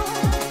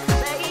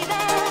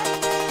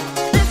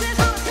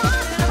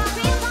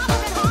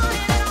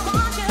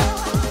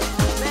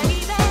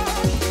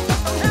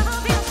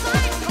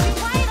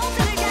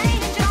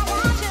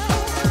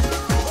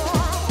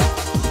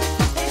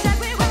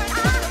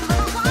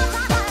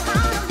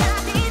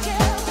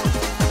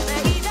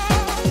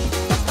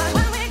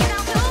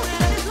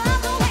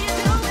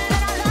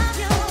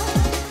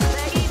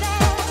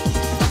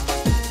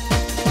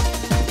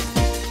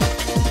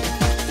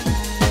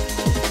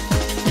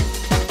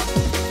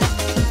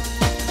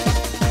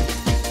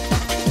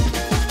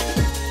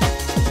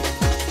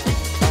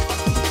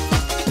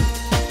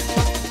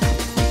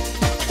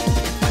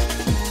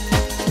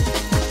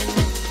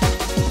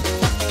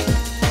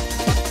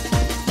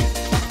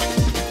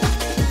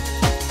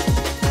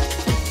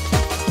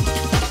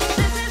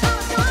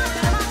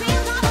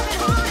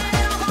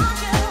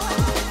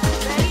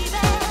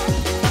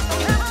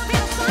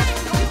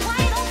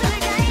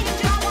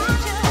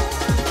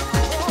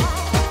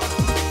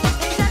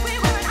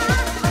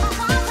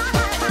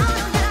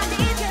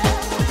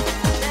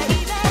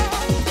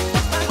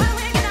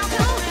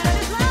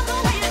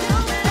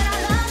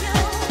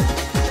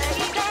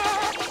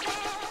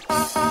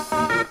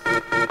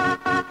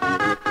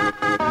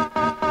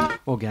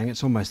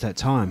 it's almost that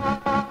time.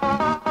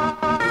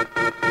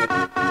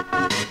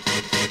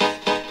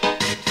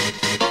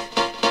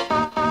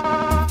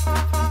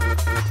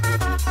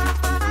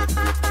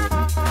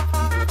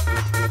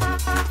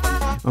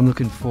 I'm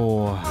looking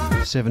for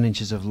 7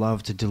 inches of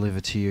love to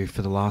deliver to you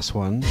for the last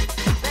one.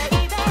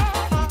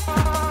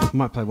 I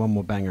might play one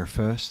more banger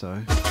first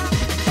though.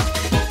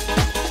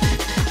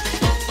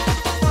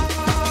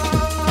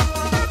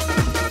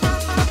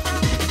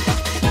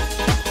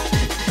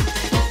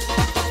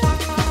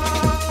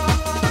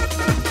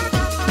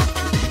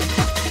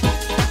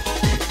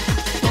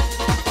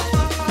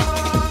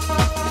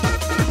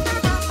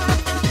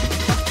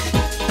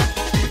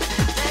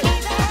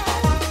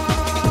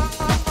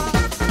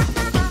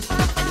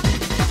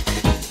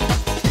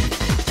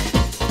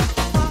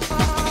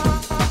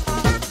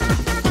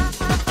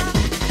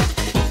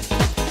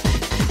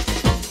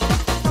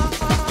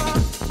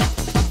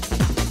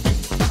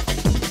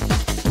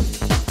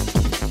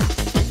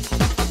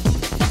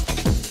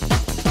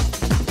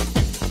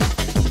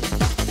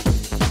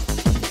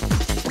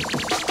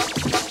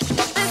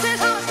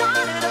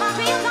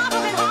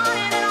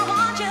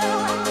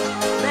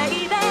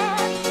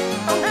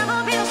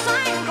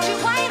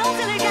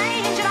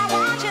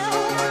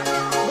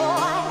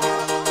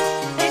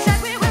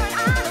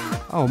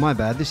 Oh, my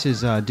bad. This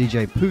is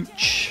DJ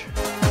Pooch.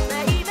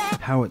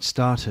 How It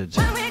Started.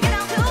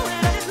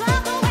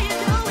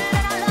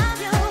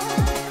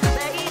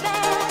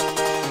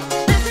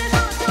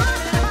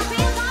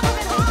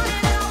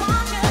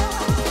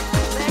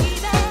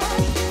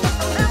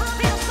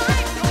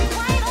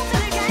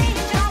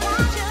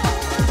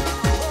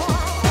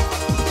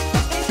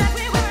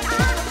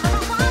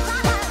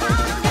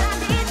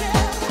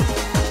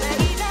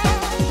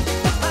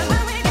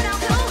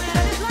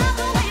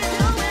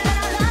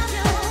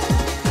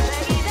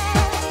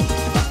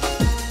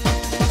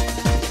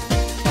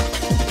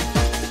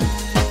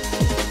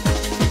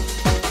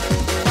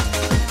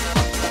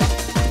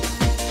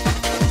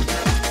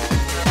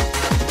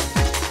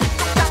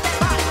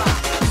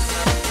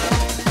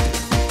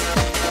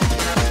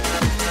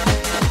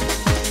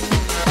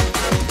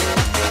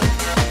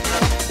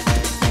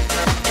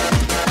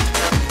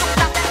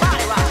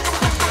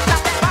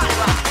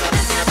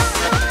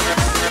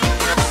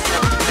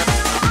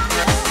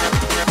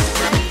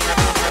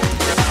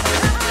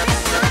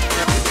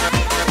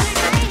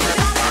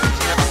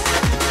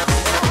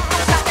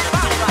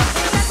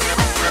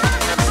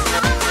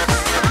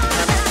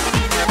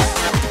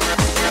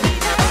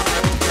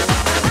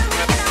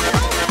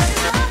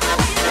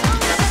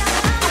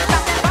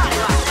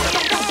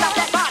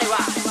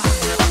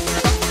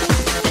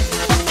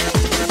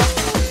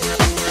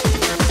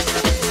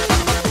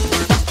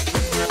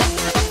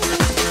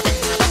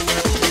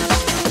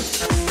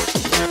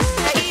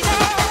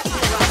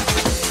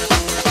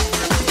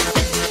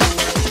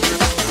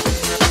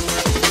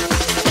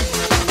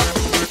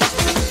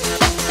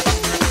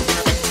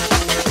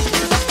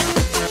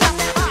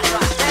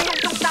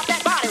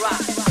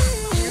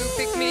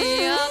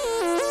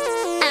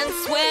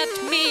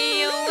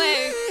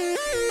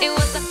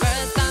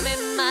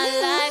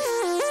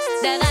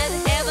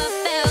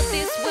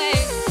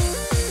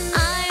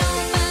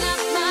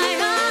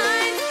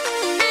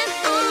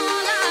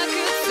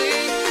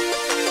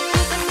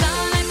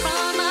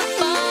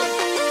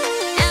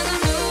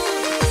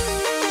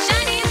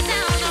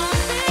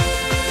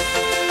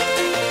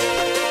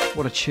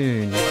 What a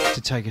tune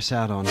to take us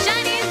out on.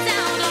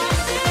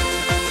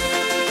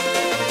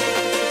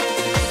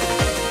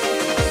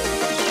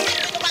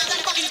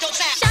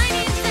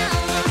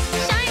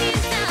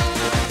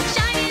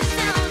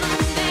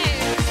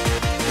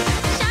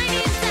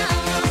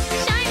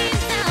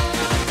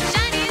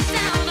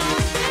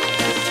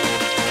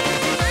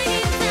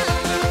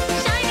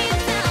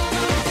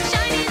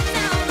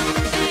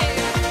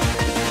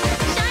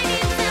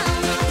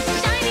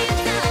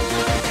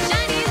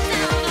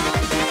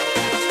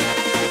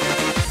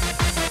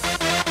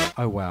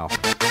 Oh wow,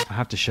 I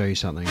have to show you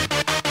something.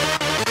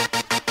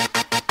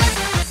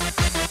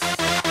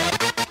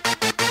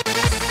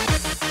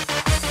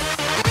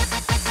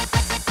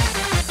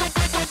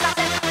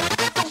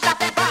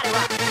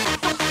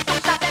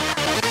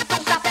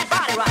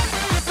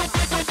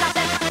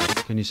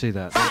 Can you see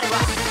that?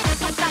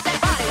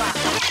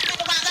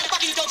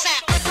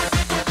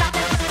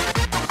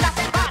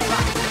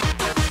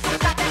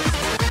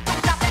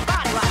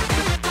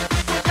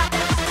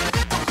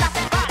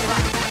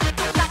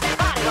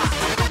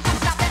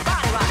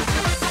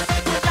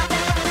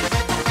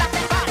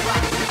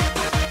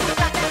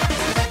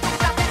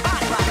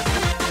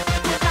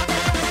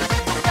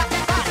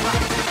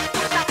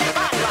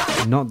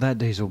 Not that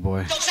Diesel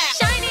Boy.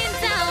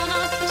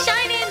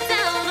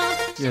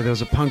 Yeah, there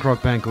was a punk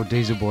rock band called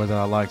Diesel Boy that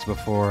I liked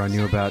before I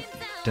knew about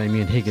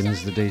Damien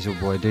Higgins, the Diesel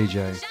Boy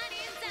DJ.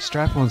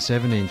 Strap on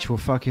 7-inch. Well,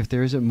 fuck, if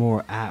there isn't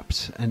more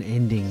apt an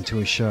ending to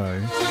a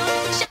show,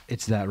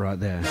 it's that right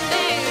there.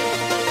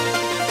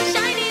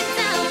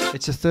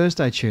 It's a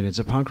Thursday tune. It's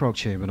a punk rock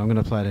tune, but I'm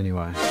going to play it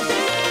anyway.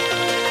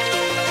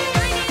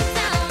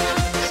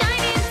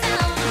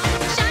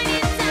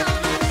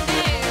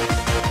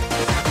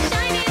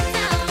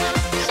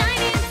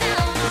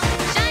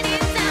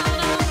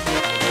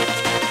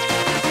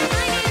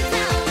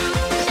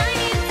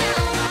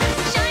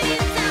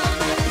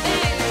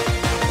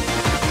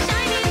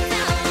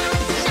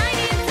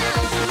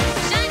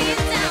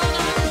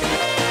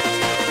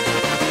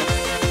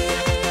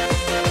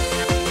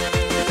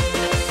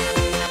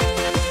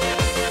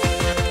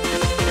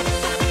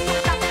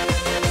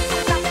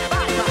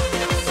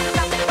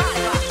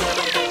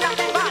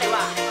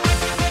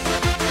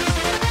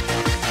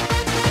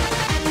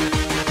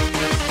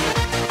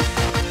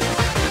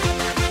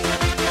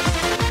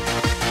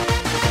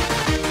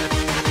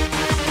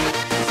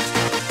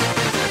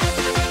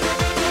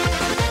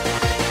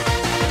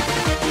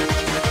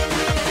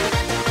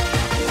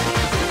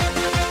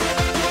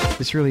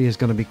 This really is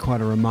going to be quite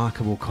a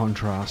remarkable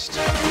contrast.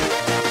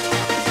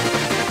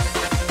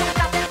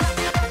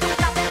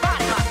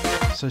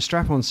 So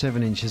Strap On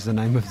 7-inch is the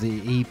name of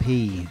the EP.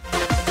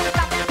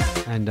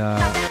 And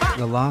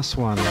the last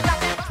one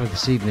for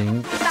this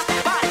evening,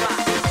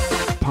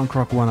 Punk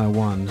Rock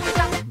 101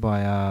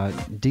 by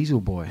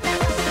Diesel Boy.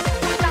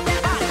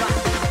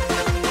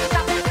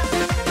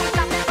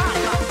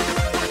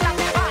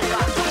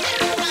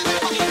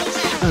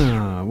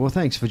 Well,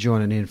 thanks for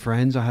joining in,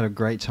 friends. I had a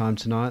great time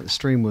tonight. The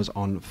stream was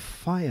on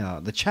fire.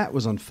 The chat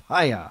was on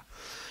fire.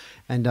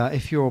 And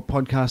if you're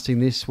podcasting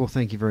this, well,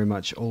 thank you very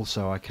much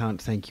also. I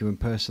can't thank you in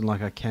person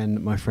like I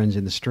can my friends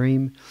in the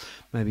stream.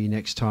 Maybe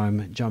next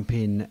time jump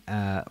in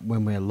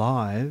when we're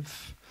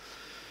live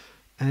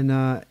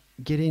and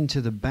get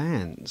into the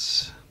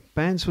bands.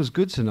 Bands was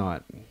good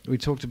tonight. We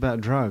talked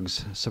about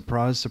drugs.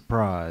 Surprise,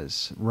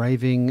 surprise.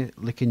 Raving,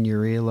 licking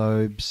your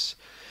earlobes.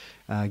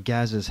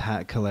 Gaz's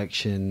hat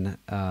collection,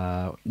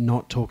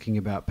 not talking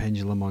about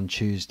Pendulum on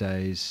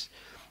Tuesdays,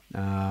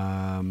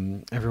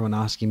 everyone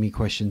asking me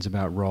questions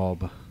about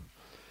Rob,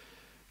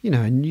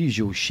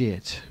 unusual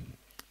shit.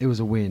 It was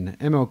a win.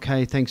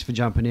 MLK, thanks for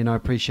jumping in. I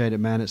appreciate it,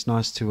 man. It's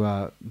nice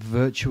to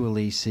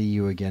virtually see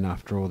you again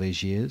after all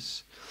these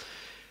years.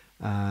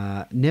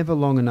 Never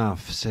long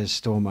enough, says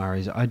Storm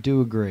Aries. I do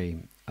agree.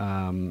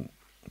 I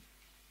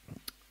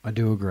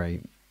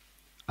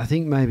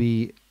think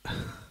maybe...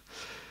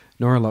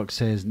 Noralock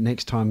says,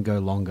 next time go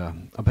longer.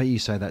 I bet you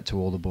say that to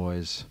all the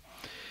boys.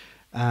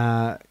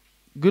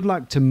 Good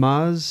luck to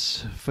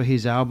Muzz for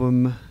his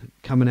album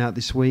coming out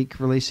this week.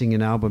 Releasing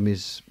an album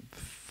is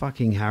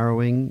fucking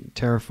harrowing,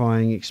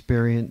 terrifying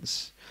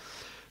experience.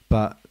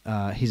 But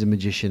he's a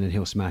magician and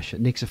he'll smash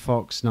it. Nixa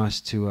Fox,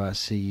 nice to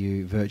see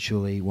you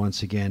virtually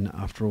once again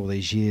after all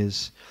these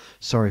years.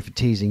 Sorry for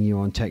teasing you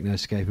on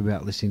Technoscape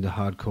about listening to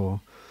hardcore.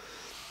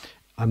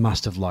 I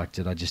must have liked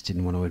it. I just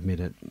didn't want to admit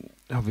it.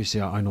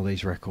 Obviously, I own all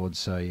these records,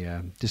 so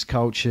yeah.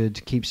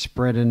 Discultured, keep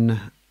spreading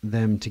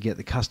them to get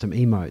the custom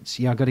emotes.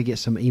 Yeah, I got to get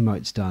some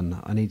emotes done.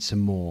 I need some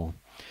more.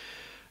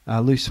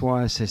 Loose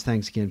Wire says,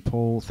 thanks again,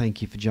 Paul.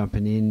 Thank you for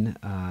jumping in.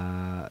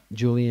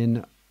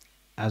 Julian,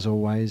 as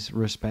always,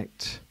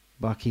 respect.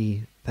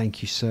 Bucky,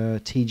 thank you,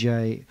 sir.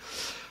 TJ,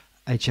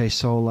 HA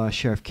Solar,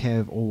 Sheriff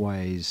Kev,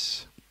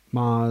 always.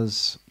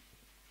 Mars.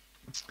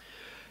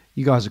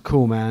 You guys are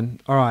cool,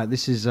 man. All right,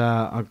 this is,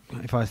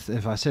 if I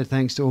said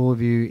thanks to all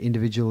of you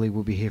individually,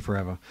 we'll be here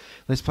forever.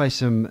 Let's play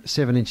some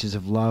 7 Inches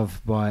of Love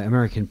by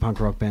American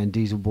punk rock band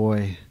Diesel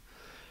Boy.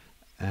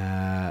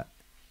 Don't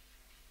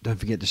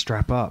forget to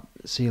strap up.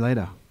 See you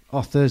later.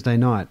 Thursday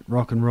night,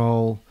 rock and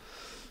roll,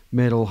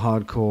 metal,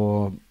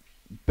 hardcore,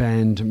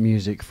 band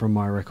music from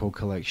my record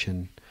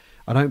collection.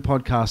 I don't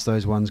podcast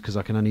those ones because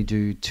I can only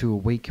do 2 a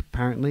week,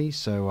 apparently,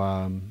 so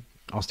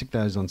I'll stick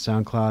those on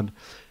SoundCloud.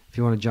 If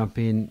you want to jump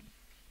in,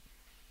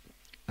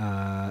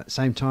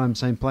 same time,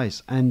 same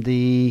place. And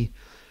raid.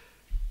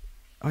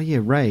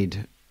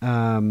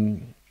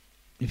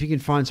 If you can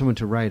find someone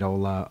to raid,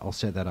 I'll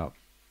set that up.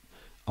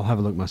 I'll have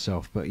a look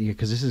myself. But yeah,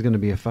 because this is going to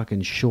be a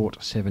fucking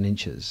short 7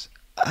 inches.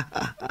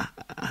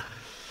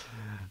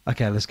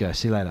 Okay, let's go.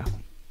 See you later.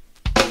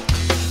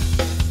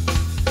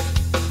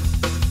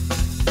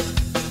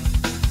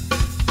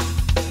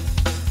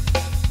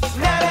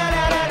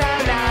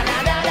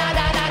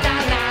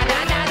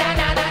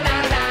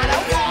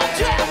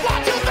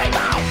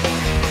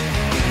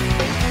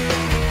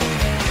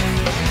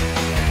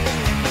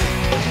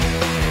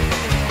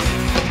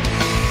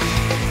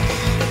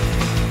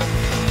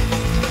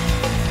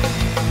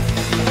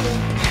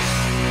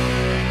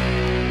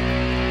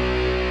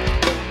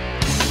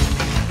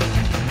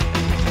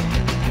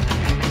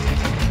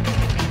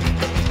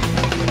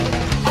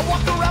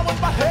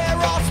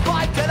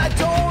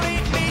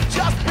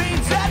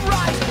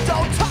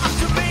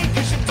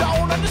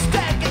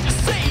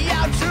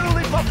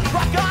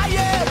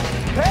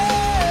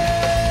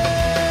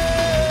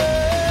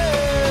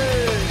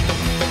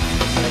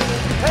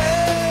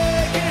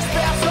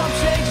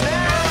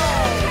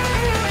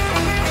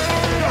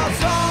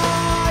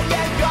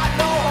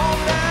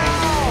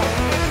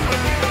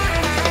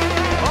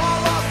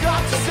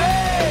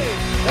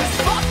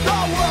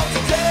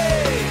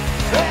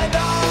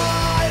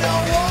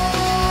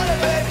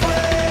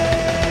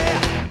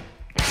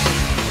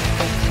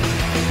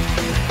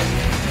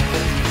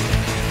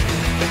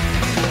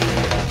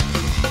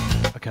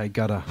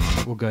 Gutter.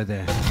 We'll go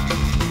there.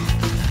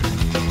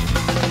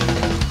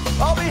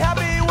 I'll be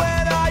happy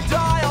when I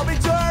die. I'll be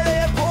dirty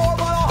and poor,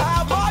 but I'll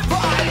have my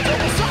pride. Don't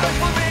be sorry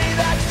for me,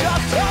 that's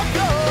just how it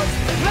goes.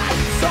 That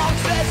song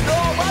says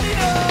nobody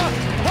knows.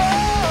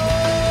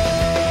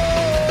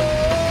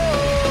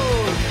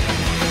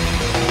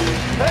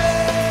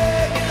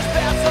 Hey, can you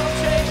spare some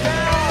change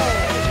now?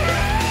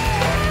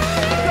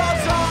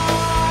 'Cause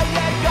I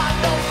ain't got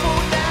no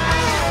food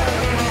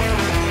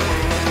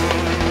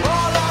now.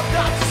 All I've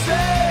got to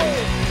say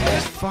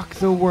is Fuck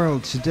the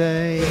world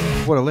today.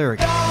 What a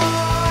lyric.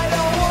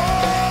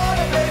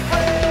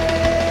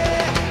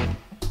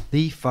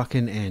 The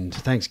fucking end.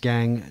 Thanks,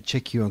 gang.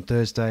 Check you on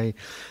Thursday.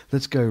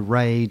 Let's go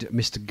raid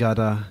Mr.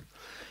 Gutter.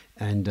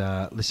 and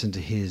listen to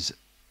his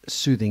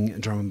soothing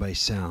drum and bass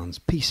sounds.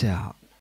 Peace out.